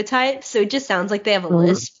stereotype. So it just sounds like they have a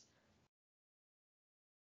lisp.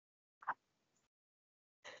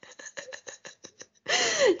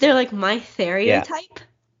 They're like, my stereotype? Yeah.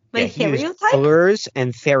 My stereotype? Slurs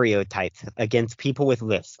and stereotypes against people with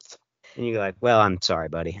lisps. And you're like, well, I'm sorry,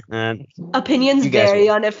 buddy. Opinions vary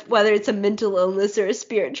on whether it's a mental illness or a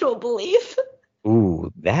spiritual belief.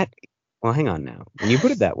 Ooh, well, hang on now. When you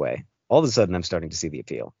put it that way, all of a sudden I'm starting to see the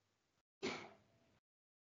appeal.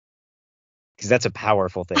 Because that's a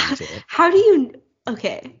powerful thing to it. How do you...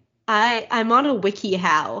 Okay, I'm on a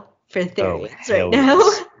WikiHow for Therians right now.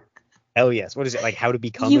 Yes. Hell yes. What is it? Like how to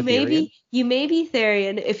become a Therian? You may be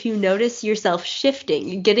Therian if you notice yourself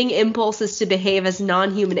shifting, getting impulses to behave as a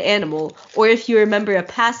non-human animal, or if you remember a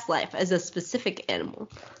past life as a specific animal.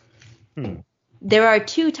 There are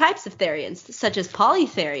two types of Therians, such as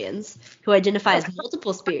polytherians, who identify as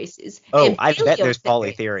multiple species. Oh, I bet there's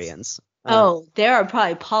polytherians. There are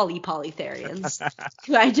probably polytherians,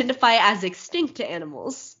 who identify as extinct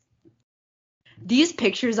animals. These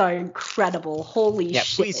pictures are incredible. Holy shit. Yeah,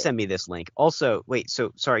 please send me this link. Also, wait,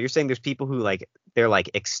 so sorry, you're saying there's people who they're like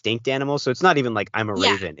extinct animals, so it's not even like I'm a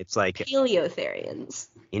raven. It's like Paleotherians.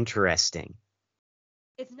 Interesting.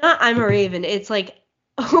 It's not I'm a raven. It's like,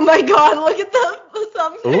 oh my god, look at the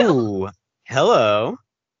thumbnail. Ooh, hello.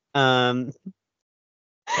 Sorry,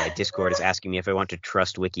 Discord is asking me if I want to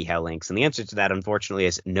trust WikiHow links, and the answer to that, unfortunately,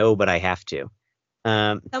 is no, but I have to.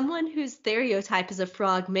 Someone whose stereotype is a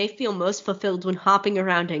frog may feel most fulfilled when hopping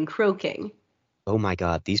around and croaking. Oh my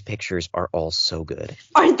god, these pictures are all so good.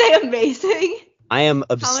 Aren't they amazing? I am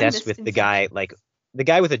obsessed with the guy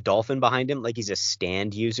with a dolphin behind him, like he's a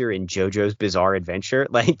stand user in JoJo's Bizarre Adventure.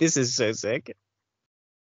 Like, this is so sick.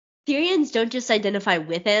 Therians don't just identify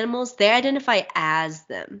with animals, they identify as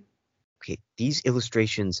them. Okay, these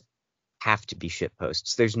illustrations have to be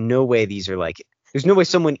shitposts. There's no way there's no way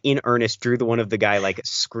someone in earnest drew the one of the guy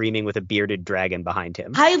screaming with a bearded dragon behind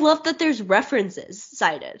him. I love that there's references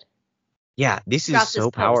cited. Yeah, this is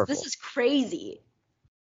so powerful. This is crazy.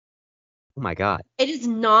 Oh my god. It is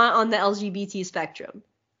not on the LGBT spectrum.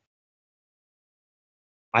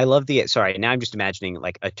 I love sorry, now I'm just imagining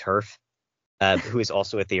a TERF who is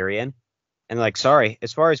also a Therian. And sorry,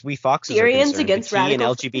 as far as we Foxes are concerned, against the T in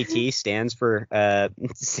LGBT stands for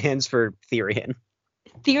Therian.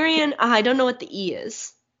 Therian, I don't know what the E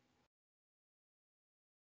is.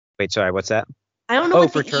 Wait, sorry, what's that? I don't know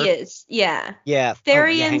what the E is. Yeah. Yeah.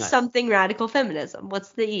 Therian something radical feminism. What's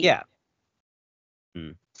the E? Yeah.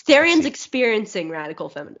 Therian's experiencing radical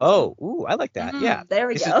feminism. Oh, ooh, I like that. Yeah. There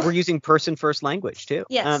we go. We're using person first language too.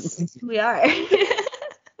 Yes, we are.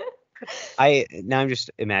 Now I'm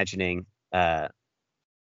just imagining the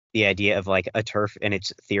idea of a TERF and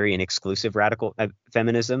its Therian exclusive radical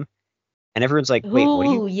feminism. And everyone's like, wait, what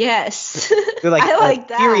are you? Yes. They're like, I like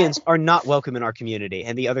that. Therians are not welcome in our community.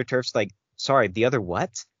 And the other TERF's like, sorry, the other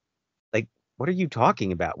what? What are you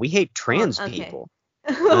talking about? We hate trans people.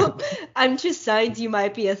 I'm just signs you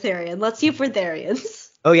might be a Therian. Let's see if we're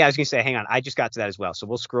Therians. Oh, yeah, I was going to say, hang on. I just got to that as well. So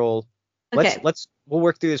we'll scroll. Okay. We'll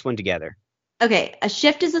work through this one together. Okay, a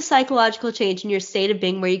shift is a psychological change in your state of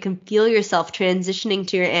being where you can feel yourself transitioning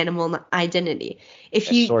to your animal identity.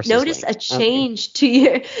 If you notice a change to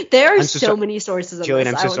your... There are so many sources of Julian,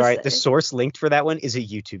 I'm so sorry. The source linked for that one is a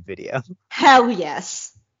YouTube video. Hell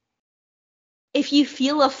yes. If you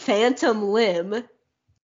feel a phantom limb...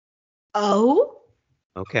 Oh?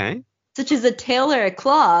 Okay. Such as a tail or a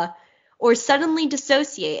claw, or suddenly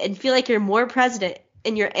dissociate and feel like you're more present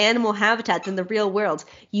in your animal habitat than the real world,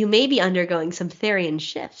 you may be undergoing some Therian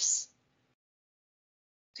shifts.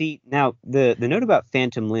 See, now, the note about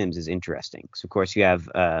phantom limbs is interesting. So, of course, you have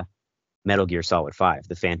Metal Gear Solid 5,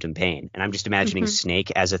 the Phantom Pain. And I'm just imagining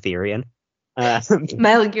Snake as a Therian.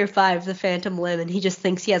 Metal Gear 5, the Phantom Limb, and he just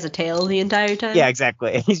thinks he has a tail the entire time? Yeah,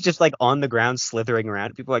 exactly. And he's just, on the ground slithering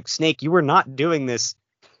around. People are like, Snake, you were not doing this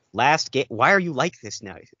last game. Why are you like this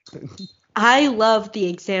now? I love the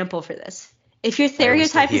example for this. If your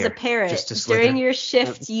stereotype is a parrot, during your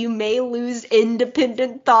shift, you may lose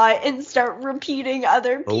independent thought and start repeating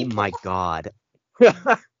other people. Oh my god. Feel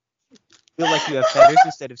like you have feathers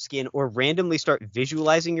instead of skin, or randomly start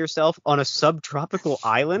visualizing yourself on a subtropical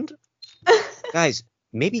island? Guys,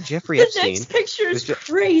 maybe Jeffrey Epstein... The next picture is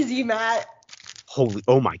crazy, Matt.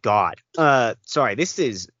 Oh my god. Sorry,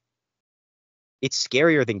 it's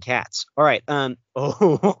scarier than cats. All right, sorry,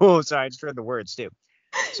 I just read the words too.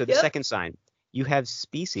 So the second sign, you have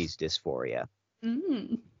species dysphoria.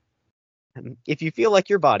 If you feel like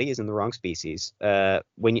your body is in the wrong species,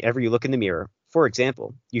 whenever you look in the mirror, for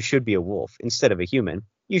example, you should be a wolf instead of a human.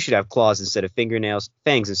 You should have claws instead of fingernails,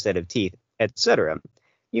 fangs instead of teeth, etc.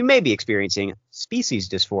 you may be experiencing species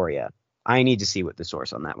dysphoria. I need to see what the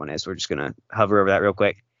source on that one is. We're just going to hover over that real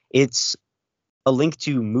quick. It's a link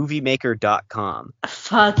to moviemaker.com.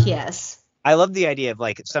 Fuck yes. I love the idea of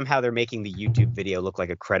like somehow they're making the YouTube video look like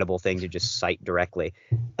a credible thing to just cite directly.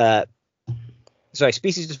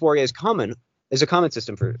 Species dysphoria is a common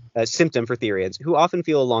symptom for therians who often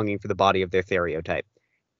feel a longing for the body of their stereotype.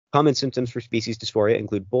 Common symptoms for species dysphoria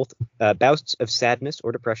include both bouts of sadness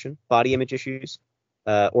or depression, body image issues,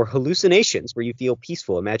 or hallucinations where you feel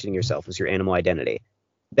peaceful imagining yourself as your animal identity.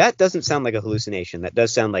 That doesn't sound like a hallucination. That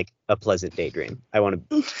does sound like a pleasant daydream. I want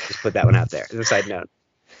to just put that one out there as a side note.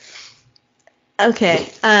 Okay.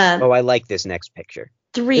 I like this next picture.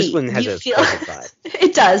 3. This one has pleasant vibe.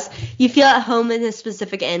 It does. You feel at home in a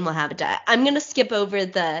specific animal habitat. I'm going to skip over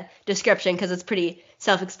the description because it's pretty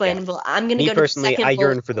self-explainable. Yeah. I'm going to go to the second bullet point. Me personally, I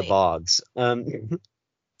yearn for the bogs.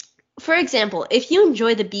 For example, if you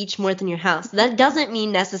enjoy the beach more than your house, that doesn't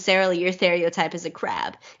mean necessarily your stereotype is a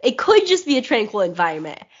crab. It could just be a tranquil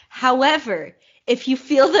environment. However, if you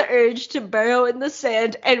feel the urge to burrow in the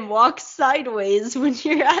sand and walk sideways when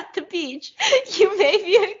you're at the beach, you may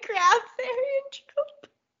be a crab therian trope.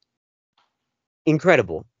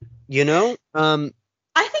 Incredible. You know, I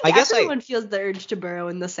think everyone feels the urge to burrow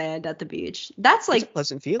in the sand at the beach. That's like a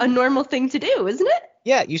pleasant feeling. A normal thing to do, isn't it?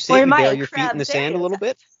 Yeah, you sit and bury your feet in the sand a little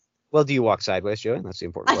bit. Well, do you walk sideways, Joey? That's the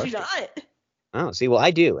important question. I do not. Oh, see, well,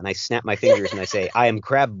 I do, and I snap my fingers and I say, I am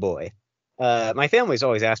crab boy. My family's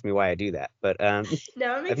always asked me why I do that, but I've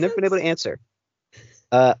never been able to answer.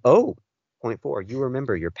 Point 4, you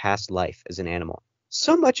remember your past life as an animal.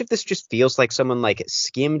 So much of this just feels like someone like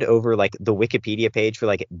skimmed over like the Wikipedia page for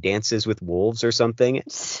like Dances with Wolves or something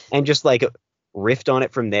and just like riffed on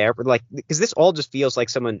it from there. Like, because this all just feels like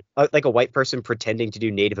someone like a white person pretending to do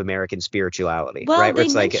Native American spirituality. Well, right? They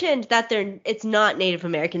mentioned that it's not Native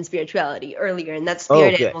American spirituality earlier, and that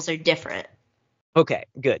spirit animals are different. Okay,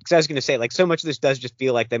 good. Because I was going to say, like, so much of this does just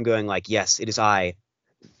feel like them going like, yes, it is I,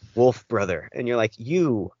 Wolf Brother. And you're like,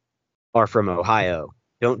 you are from Ohio.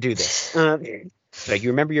 Don't do this. So you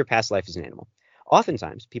remember your past life as an animal.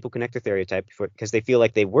 Oftentimes, people connect their stereotype because they feel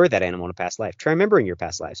like they were that animal in a past life. Try remembering your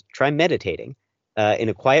past lives. Try meditating in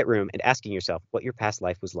a quiet room and asking yourself what your past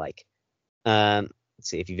life was like. Let's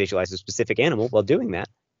see, if you visualize a specific animal while doing that,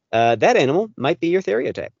 that animal might be your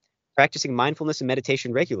stereotype. Practicing mindfulness and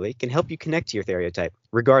meditation regularly can help you connect to your stereotype,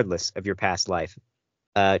 regardless of your past life.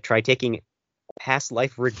 Try taking a past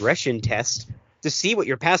life regression test to see what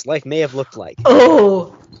your past life may have looked like.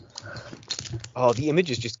 Oh, the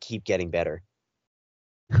images just keep getting better.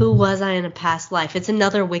 Who was I in a past life? It's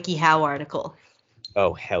another WikiHow article.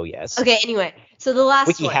 Oh, hell yes. Okay, anyway, so the last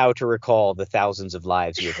WikiHow to recall the thousands of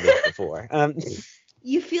lives you have lived before.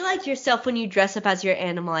 You feel like yourself when you dress up as your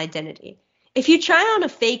animal identity. If you try on a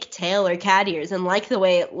fake tail or cat ears and like the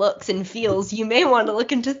way it looks and feels, you may want to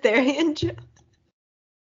look into therian.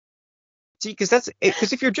 See, because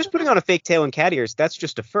if you're just putting on a fake tail and cat ears, that's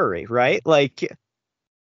just a furry, right? Like,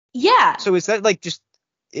 yeah. So is that like this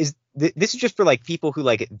is just for like people who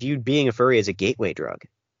like viewed being a furry as a gateway drug?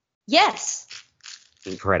 Yes.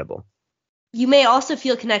 Incredible. You may also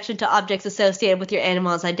feel connection to objects associated with your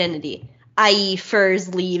animal's identity, i.e.,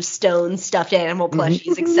 furs, leaves, stones, stuffed animal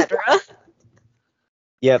plushies, etc.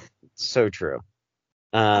 Yep, so true.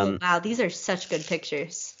 Wow, these are such good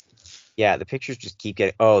pictures. Yeah, the pictures just keep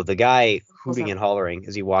getting. Oh, the guy hooting and hollering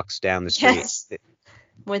as he walks down the street. Yes.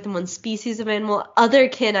 More than one species of animal. Other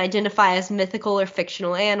can identify as mythical or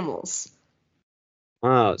fictional animals.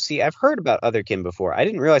 Oh, see, I've heard about otherkin before. I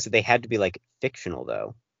didn't realize that they had to be like fictional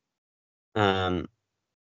though.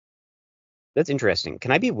 That's interesting.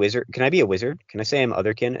 Can I be a wizard? Can I be a wizard? Can I say I'm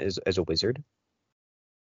otherkin as a wizard?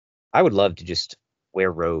 I would love to just wear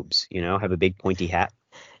robes, have a big pointy hat.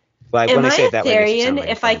 But when I say it that way, it like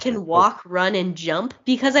if I can walk, run, and jump?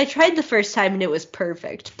 Because I tried the first time and it was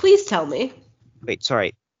perfect. Please tell me. Wait,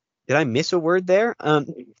 sorry. Did I miss a word there? No,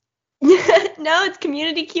 it's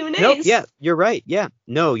community Q&As. Nope, yeah, you're right. Yeah.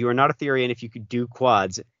 No, you are not a therian if you could do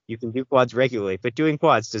quads. You can do quads regularly, but doing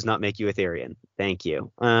quads does not make you a therian. Thank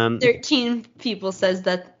you. 13 people say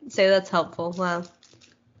that's helpful. Wow.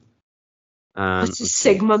 What's a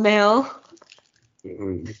sigma male?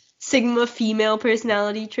 Sigma female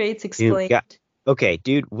personality traits explained. Yeah. Okay,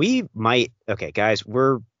 dude, okay, guys,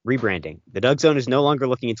 we're rebranding. The Doug Zone is no longer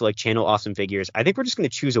looking into like channel awesome figures. I think we're just going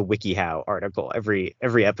to choose a WikiHow article every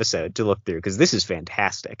episode to look through because this is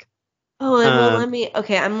fantastic. Oh, well,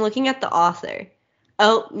 I'm looking at the author.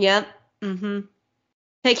 Oh, yep. Mm-hmm.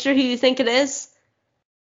 Picture who you think it is.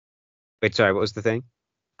 Wait, sorry, what was the thing?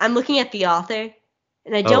 I'm looking at the author,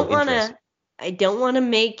 and I don't want to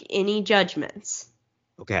make any judgments.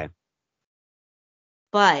 Okay.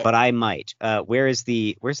 But I might. Where's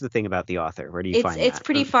the thing about the author? Where do you find that? It's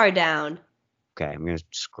pretty far down. Okay, I'm gonna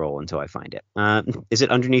scroll until I find it. Is it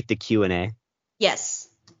underneath the Q&A? Yes.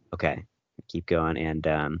 Okay, keep going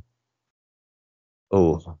and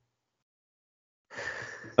oh,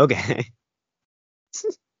 okay.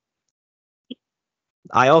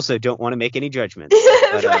 I also don't want to make any judgments,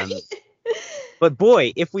 but Right. But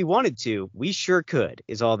boy, if we wanted to, we sure could.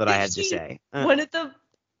 Is all that I had to say.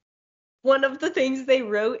 One of the things they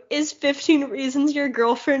wrote is 15 reasons your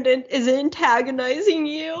girlfriend is antagonizing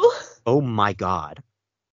you. Oh my God.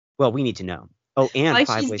 Well, we need to know. Oh, and Why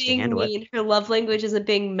 5 she's ways to being handle mean. it. Her love language isn't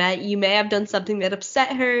being met. You may have done something that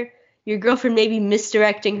upset her. Your girlfriend may be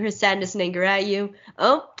misdirecting her sadness and anger at you.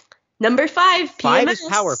 Oh, number 5, PMS. 5 is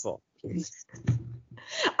powerful.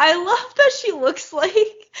 I love that she looks like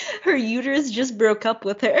her uterus just broke up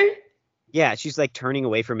with her. Yeah, she's like turning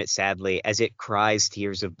away from it sadly as it cries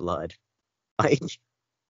tears of blood. Like,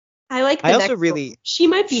 I like the I also next really one. She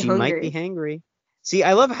might be she hungry. might be hangry. See,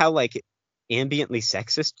 I love how like ambiently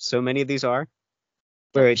sexist so many of these are.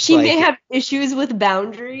 Where it's she like, may have issues with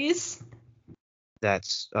boundaries.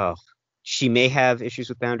 She may have issues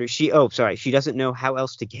with boundaries. She doesn't know how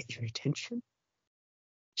else to get your attention.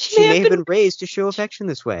 She may have been raised to show affection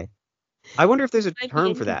this way. I wonder if there's a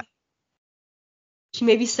term for that. She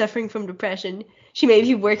may be suffering from depression. She may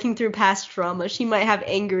be working through past trauma. She might have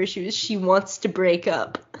anger issues. She wants to break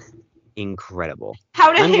up. Incredible.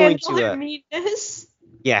 How to handle her meanness?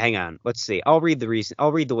 Yeah, hang on. Let's see. I'll read the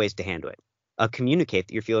ways to handle it. Communicate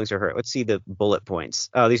that your feelings are hurt. Let's see the bullet points.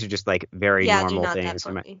 Oh, these are just like very normal things.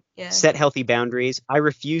 Yeah. Set healthy boundaries. I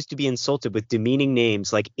refuse to be insulted with demeaning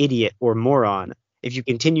names like idiot or moron. If you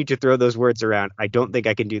continue to throw those words around, I don't think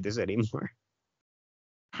I can do this anymore.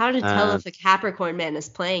 How to tell if a Capricorn man is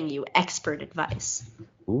playing you. Expert advice.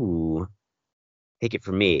 Ooh. Take it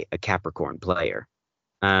from me, a Capricorn player.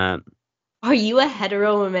 Are you a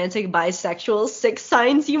hetero, romantic, bisexual? 6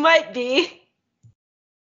 signs you might be.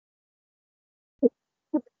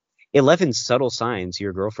 11 subtle signs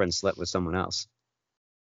your girlfriend slept with someone else.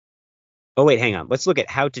 Oh, wait, hang on. Let's look at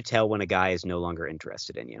how to tell when a guy is no longer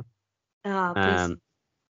interested in you. Because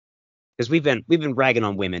we've been ragging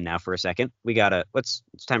on women now for a second. It's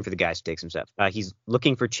time for the guys to take some steps. He's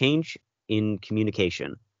looking for change in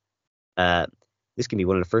communication. This can be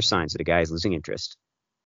one of the first signs that a guy is losing interest.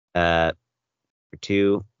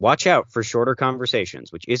 2, watch out for shorter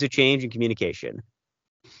conversations, which is a change in communication.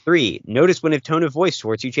 3, notice when his tone of voice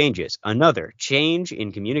towards you changes. Another change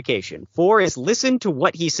in communication. 4 is listen to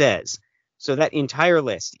what he says. So that entire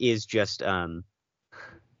list is just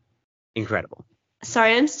incredible.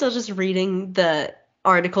 Sorry, I'm still just reading the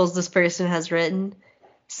articles this person has written.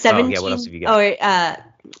 17. Oh, yeah, what else have you got?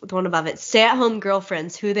 The one above it. Stay-at-home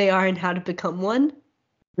girlfriends, who they are and how to become one.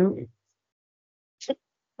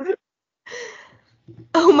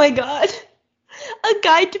 Oh my God. A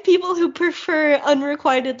guide to people who prefer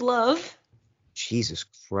unrequited love. Jesus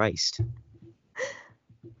Christ.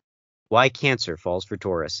 Why Cancer falls for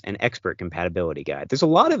Taurus, an expert compatibility guide. There's a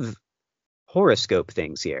lot of horoscope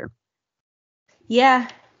things here. Yeah.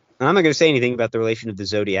 I'm not going to say anything about the relation of the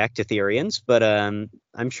zodiac to Therians, but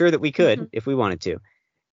I'm sure that we could if we wanted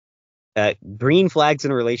to. Green flags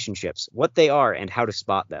in relationships, what they are and how to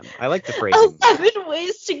spot them. I like the phrasing. 11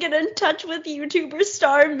 ways to get in touch with YouTuber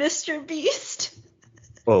star Mr. Beast.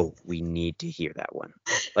 Oh, we need to hear that one.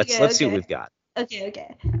 Let's see what we've got.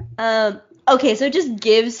 Okay. Okay, so it just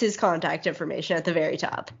gives his contact information at the very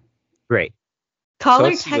top. Great. Call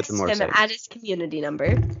or text him at his community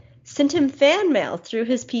number. Send him fan mail through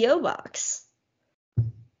his P.O. box.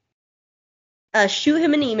 Shoot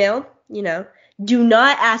him an email, Do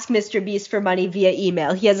not ask Mr. Beast for money via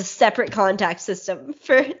email. He has a separate contact system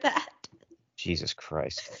for that. Jesus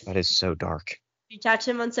Christ. That is so dark. Reach out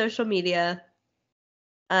to him on social media.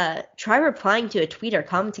 Try replying to a tweet or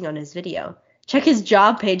commenting on his video. Check his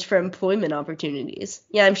job page for employment opportunities.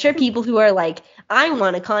 Yeah, I'm sure people who are like, I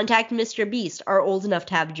want to contact Mr. Beast are old enough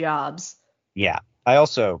to have jobs. Yeah. I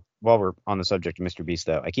also, while we're on the subject of Mr. Beast,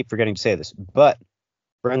 though, I keep forgetting to say this, but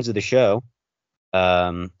friends of the show,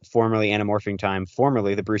 formerly Anamorphing Time,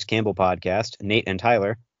 formerly the Bruce Campbell podcast, Nate and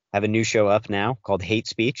Tyler, have a new show up now called Hate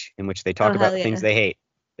Speech, in which they talk about the things they hate.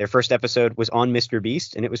 Their first episode was on Mr.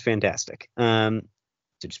 Beast, and it was fantastic. So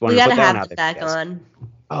just wanted to put that out there. We gotta have them back on.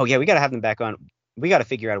 Oh, yeah, we got to have them back on. We got to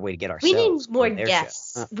figure out a way to get ourselves. We need more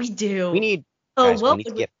guests. We do. We need.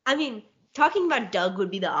 Talking about Doug would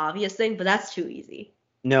be the obvious thing, but that's too easy.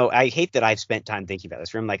 No, I hate that I've spent time thinking about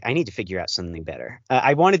this. I'm like, I need to figure out something better.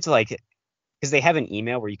 I wanted to because they have an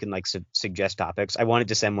email where you can suggest topics. I wanted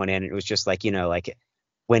to send one in, and it was just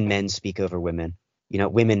when men speak over women,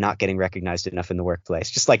 women not getting recognized enough in the workplace.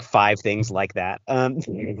 Just like 5 things like that.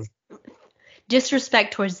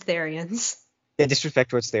 Disrespect towards Therians. Yeah, disrespect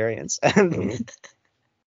towards Therians.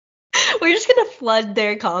 We're just gonna flood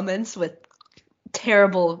their comments with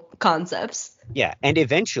terrible concepts. Yeah, and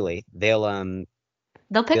eventually they'll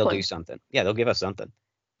do something. Yeah, they'll give us something.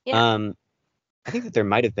 Yeah. I think that there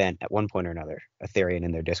might have been at one point or another a Therian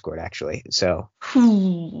in their Discord actually. So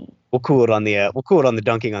we'll cool it on the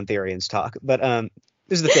dunking on Therians talk. But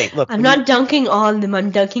this is the thing. Look, I'm not dunking on them. I'm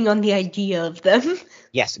dunking on the idea of them.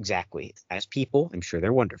 Yes, exactly. As people, I'm sure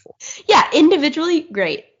they're wonderful. Yeah, individually,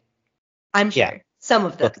 great. I'm sure. Yeah. Some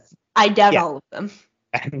of them. Look, I doubt all of them.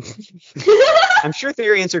 I'm sure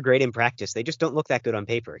Therians are great in practice. They just don't look that good on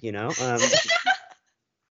paper,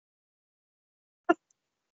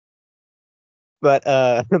 But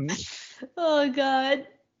oh god.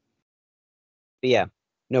 But yeah.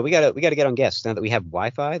 No, we gotta get on guests now that we have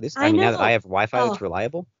Wi-Fi. Now that I have Wi-Fi that's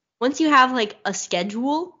reliable. Once you have like a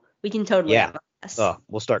schedule, we can totally have us. Oh,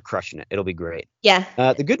 we'll start crushing it. It'll be great. Yeah.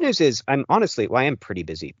 The good news is I am pretty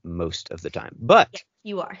busy most of the time. But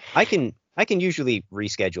you are. I can usually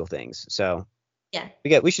reschedule things. So yeah.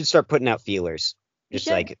 We should start putting out feelers. Just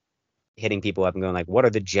like hitting people up and going like, what are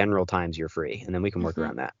the general times you're free? And then we can work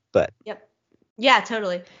around that. But yep. Yeah,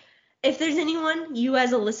 totally. If there's anyone you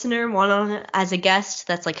as a listener want on as a guest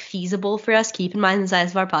that's like feasible for us, keep in mind the size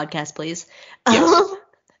of our podcast, please. Yes.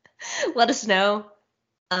 Let us know.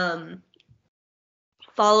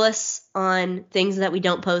 Follow us on things that we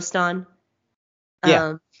don't post on.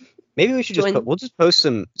 Yeah. Maybe we should we'll just post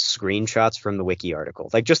some screenshots from the wiki article,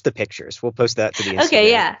 like just the pictures. We'll post that to the Instagram. Okay,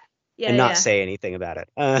 yeah. And not say anything about it.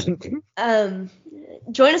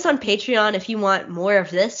 Join us on Patreon if you want more of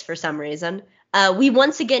this for some reason. We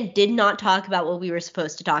once again did not talk about what we were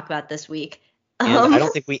supposed to talk about this week. And I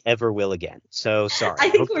don't think we ever will again. So sorry. I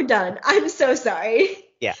think we're done. I'm so sorry.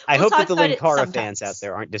 Yeah, I hope that the Linkara fans out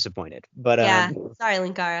there aren't disappointed. But sorry,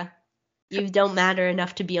 Linkara. You don't matter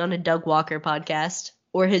enough to be on a Doug Walker podcast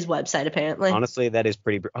or his website, apparently. Honestly, that is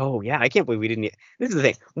pretty. Oh yeah, I can't believe we didn't. This is the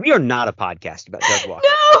thing. We are not a podcast about Doug Walker.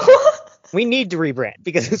 No. We need to rebrand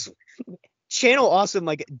because Channel Awesome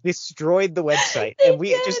like destroyed the website, and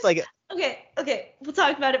we just like. Okay. We'll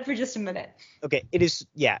talk about it for just a minute. Okay, it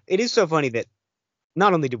is so funny that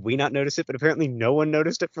not only did we not notice it, but apparently no one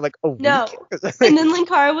noticed it for like a week. No. And then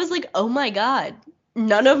Linkara was like, oh my god,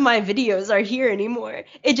 none of my videos are here anymore.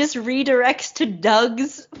 It just redirects to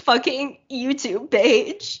Doug's fucking YouTube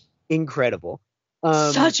page. Incredible.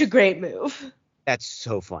 Such a great move. That's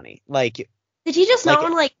so funny. Like, did he just not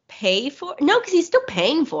want to like pay for it? No, because he's still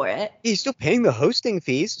paying for it. He's still paying the hosting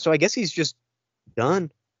fees, so I guess he's just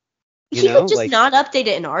done. He could just not update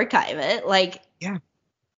it and archive it. Like, yeah.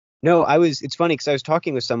 No, it's funny because I was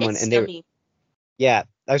talking with someone and I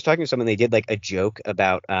was talking to someone. They did like a joke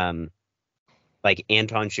about like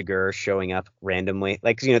Anton Chigurh showing up randomly,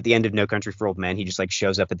 like at the end of No Country for Old Men, he just like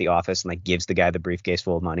shows up at the office and like gives the guy the briefcase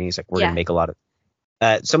full of money. He's like, we're gonna make a lot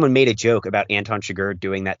of. Someone made a joke about Anton Chigurh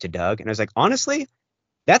doing that to Doug, and I was like, honestly,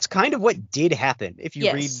 that's kind of what did happen if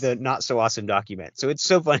you read the Not So Awesome document. So it's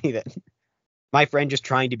so funny that my friend, just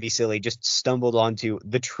trying to be silly, just stumbled onto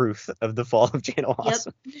the truth of the fall of Channel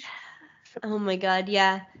Awesome. Oh my god,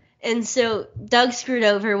 yeah. And so Doug screwed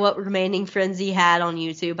over what remaining friends he had on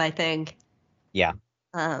YouTube, I think. Yeah.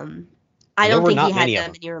 I don't think he had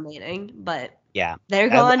that many remaining, but they're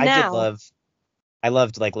gone now. I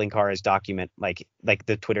loved like Linkara's document, like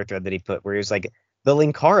the Twitter thread that he put, where he was like, the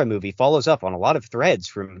Linkara movie follows up on a lot of threads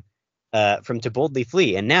from To Boldly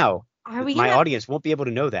Flee, and now my audience won't be able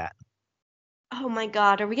to know that. Oh my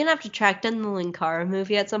god, are we gonna have to track down the Linkara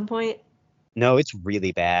movie at some point? No, it's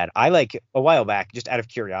really bad. I like a while back, just out of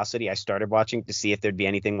curiosity, I started watching to see if there'd be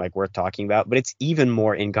anything like worth talking about, but it's even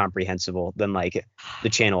more incomprehensible than like the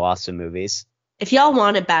Channel Awesome movies. If y'all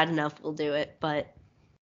want it bad enough, we'll do it, but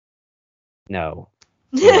no.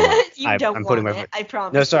 I'm want it. I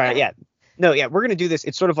promise. No, sorry. Yeah. No, yeah, we're gonna do this.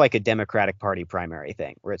 It's sort of like a Democratic Party primary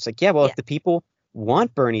thing, where it's like, if the people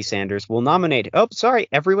want Bernie Sanders, we'll nominate. Oh, sorry,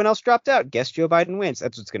 everyone else dropped out. Guess Joe Biden wins.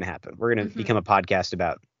 That's what's gonna happen. We're gonna become a podcast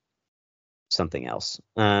about something else.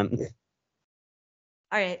 All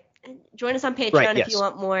right, join us on Patreon if you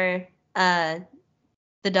want more the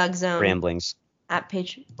Doug Zone ramblings at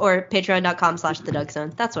patreon.com/the Doug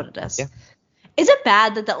Zone. That's what it is. Yeah. Is it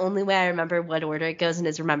bad that the only way I remember what order it goes in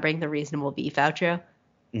is remembering the Reasonable Beef outro?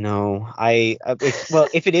 No,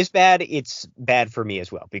 if it is bad, it's bad for me as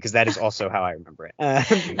well, because that is also how I remember it.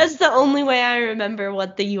 That's the only way I remember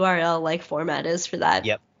what the URL like format is for that.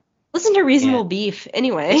 Yep. Listen to Reasonable Beef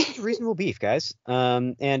anyway. Listen to Reasonable Beef, guys.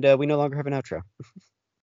 And we no longer have an outro.